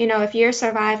 if you're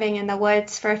surviving in the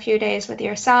woods for a few days with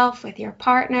yourself, with your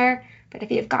partner, but if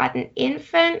you've got an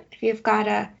infant, if you've got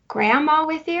a grandma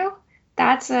with you,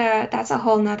 that's a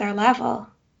whole nother level.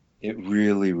 It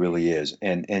really, really is.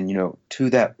 And to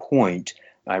that point,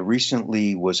 I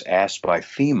recently was asked by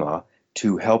FEMA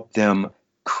to help them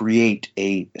create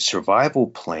a survival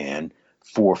plan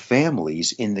for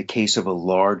families in the case of a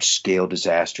large scale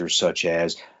disaster such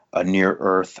as a near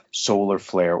Earth solar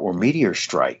flare or meteor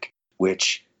strike,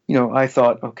 which, I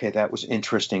thought, okay, that was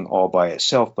interesting all by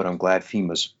itself, but I'm glad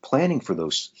FEMA's planning for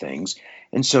those things.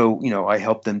 And so, I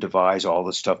helped them devise all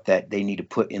the stuff that they need to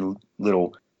put in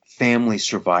little family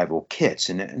survival kits.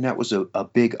 And that was a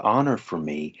big honor for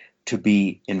me to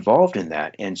be involved in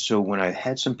that. And so when I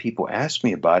had some people ask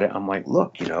me about it, I'm like,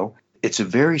 look, it's a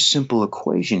very simple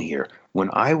equation here.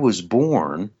 When I was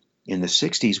born in the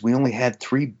 60s, we only had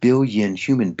 3 billion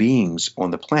human beings on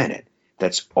the planet.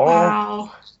 That's all.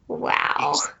 Wow.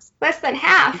 Wow. Less than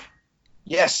half.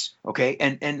 Yes. Okay.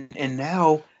 And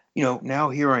now, now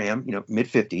here I am, mid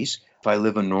 50s. If I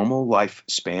live a normal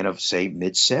lifespan of say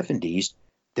mid 70s,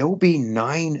 there will be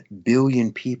 9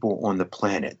 billion people on the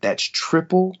planet. That's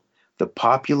triple the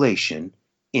population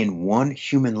in one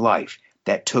human life.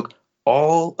 That took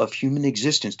all of human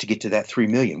existence to get to that 3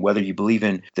 million. Whether you believe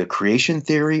in the creation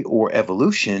theory or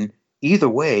evolution, either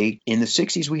way, in the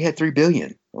 60s, we had 3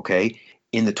 billion, okay?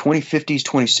 In the 2050s,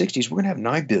 2060s, we're going to have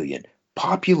 9 billion.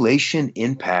 Population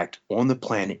impact on the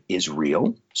planet is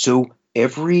real. So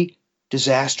every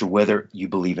disaster, whether you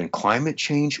believe in climate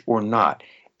change or not,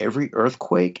 every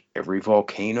earthquake, every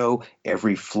volcano,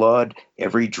 every flood,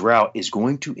 every drought is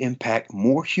going to impact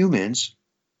more humans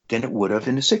than it would have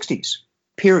in the 60s.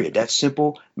 Period. That's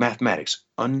simple mathematics,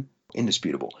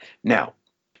 indisputable. Now,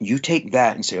 you take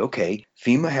that and say, okay,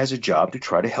 FEMA has a job to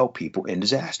try to help people in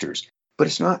disasters, but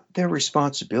it's not their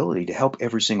responsibility to help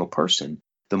every single person.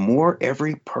 The more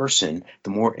every person,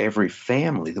 the more every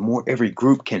family, the more every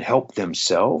group can help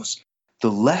themselves,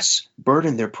 the less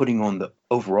burden they're putting on the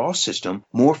overall system.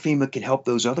 More FEMA can help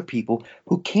those other people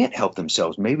who can't help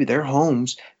themselves. Maybe their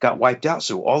homes got wiped out,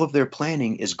 so all of their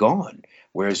planning is gone.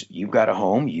 Whereas you've got a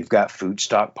home, you've got food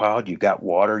stockpiled, you've got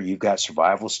water, you've got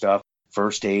survival stuff,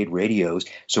 first aid, radios.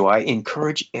 So I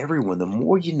encourage everyone, the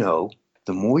more you know,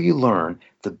 the more you learn,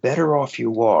 the better off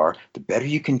you are, the better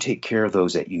you can take care of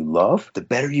those that you love, the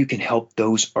better you can help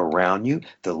those around you,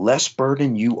 the less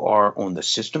burden you are on the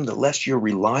system, the less you're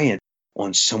reliant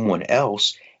on someone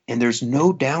else. And there's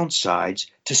no downsides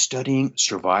to studying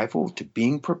survival, to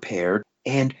being prepared,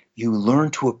 and you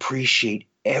learn to appreciate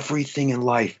everything in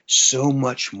life so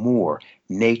much more.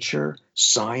 Nature,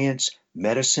 science,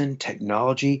 medicine,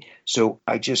 technology. So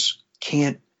I just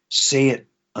can't say it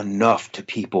enough to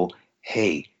people.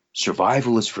 Hey,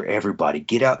 survival is for everybody.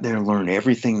 Get out there and learn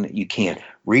everything that you can.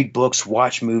 Read books,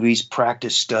 watch movies,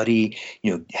 practice, study,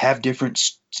 have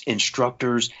different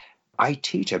instructors. I've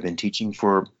been teaching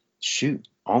for,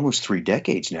 almost 3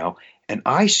 decades now, and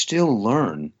I still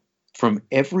learn from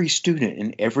every student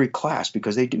in every class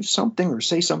because they do something or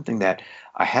say something that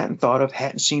I hadn't thought of,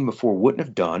 hadn't seen before, wouldn't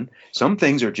have done. Some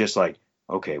things are just like,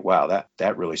 okay, wow,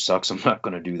 that really sucks. I'm not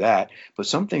going to do that. But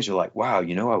some things are like, wow,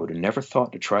 I would have never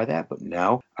thought to try that, but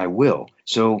now I will.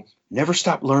 So never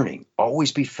stop learning.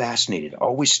 Always be fascinated.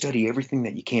 Always study everything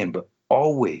that you can, but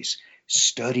always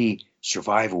study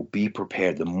survival. Be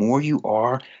prepared. The more you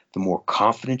are, the more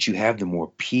confidence you have, the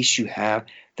more peace you have,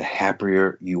 the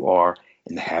happier you are,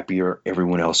 and the happier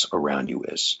everyone else around you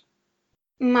is.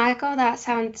 Mykel, that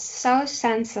sounds so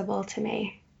sensible to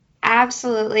me.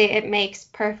 Absolutely, it makes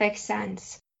perfect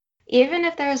sense. Even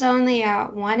if there's only a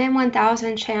 1 in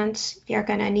 1,000 chance you're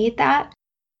going to need that,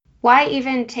 why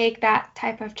even take that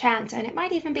type of chance? And it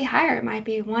might even be higher. It might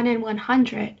be 1 in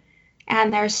 100.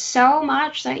 And there's so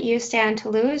much that you stand to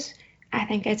lose. I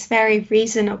think it's very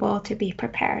reasonable to be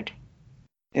prepared.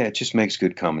 Yeah, it just makes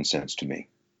good common sense to me.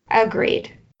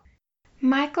 Agreed.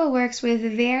 Mykel works with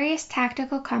various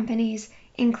tactical companies,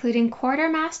 including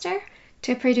Quartermaster,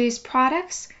 to produce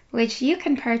products which you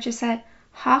can purchase at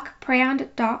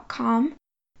hawkebrand.com.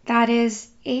 That is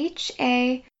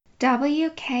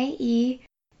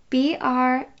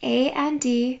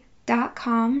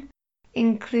HAWKEBRAND.com,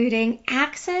 including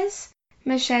axes,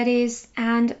 machetes,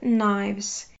 and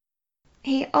knives.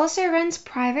 He also runs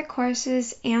private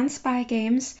courses and spy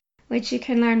games, which you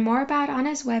can learn more about on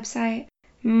his website,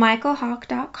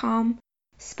 mykelhawke.com,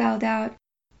 spelled out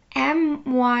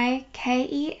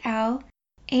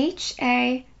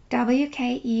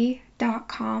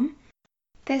MYKELHAWKE.com.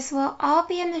 This will all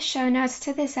be in the show notes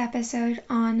to this episode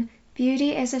on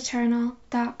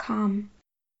beautyIsEternal.com.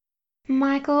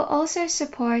 Mykel also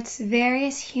supports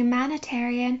various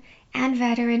humanitarian and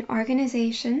veteran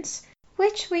organizations,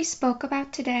 which we spoke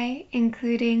about today,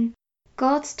 including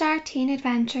Gold Star Teen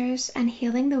Adventures and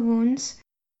Healing the Wounds,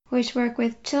 which work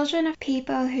with children of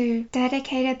people who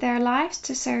dedicated their lives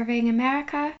to serving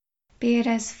America, be it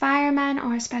as firemen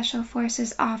or special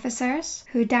forces officers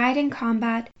who died in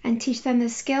combat, and teach them the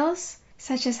skills,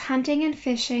 such as hunting and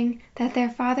fishing, that their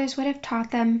fathers would have taught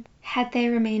them had they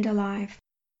remained alive.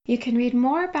 You can read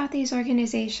more about these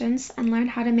organizations and learn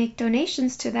how to make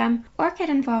donations to them or get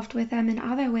involved with them in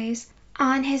other ways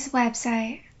on his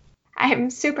website.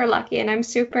 I'm super lucky and I'm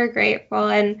super grateful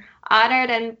and honored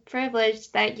and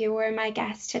privileged that you were my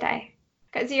guest today,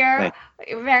 because you're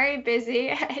very busy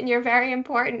and you're very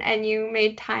important and you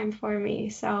made time for me.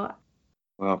 So,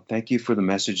 well, thank you for the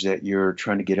message that you're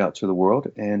trying to get out to the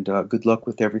world, and good luck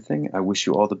with everything. I wish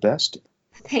you all the best.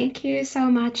 Thank you so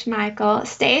much, Mykel.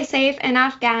 Stay safe in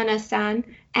Afghanistan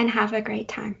and have a great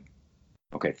time.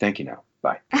 Okay, thank you now.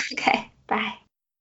 Bye. Okay, bye.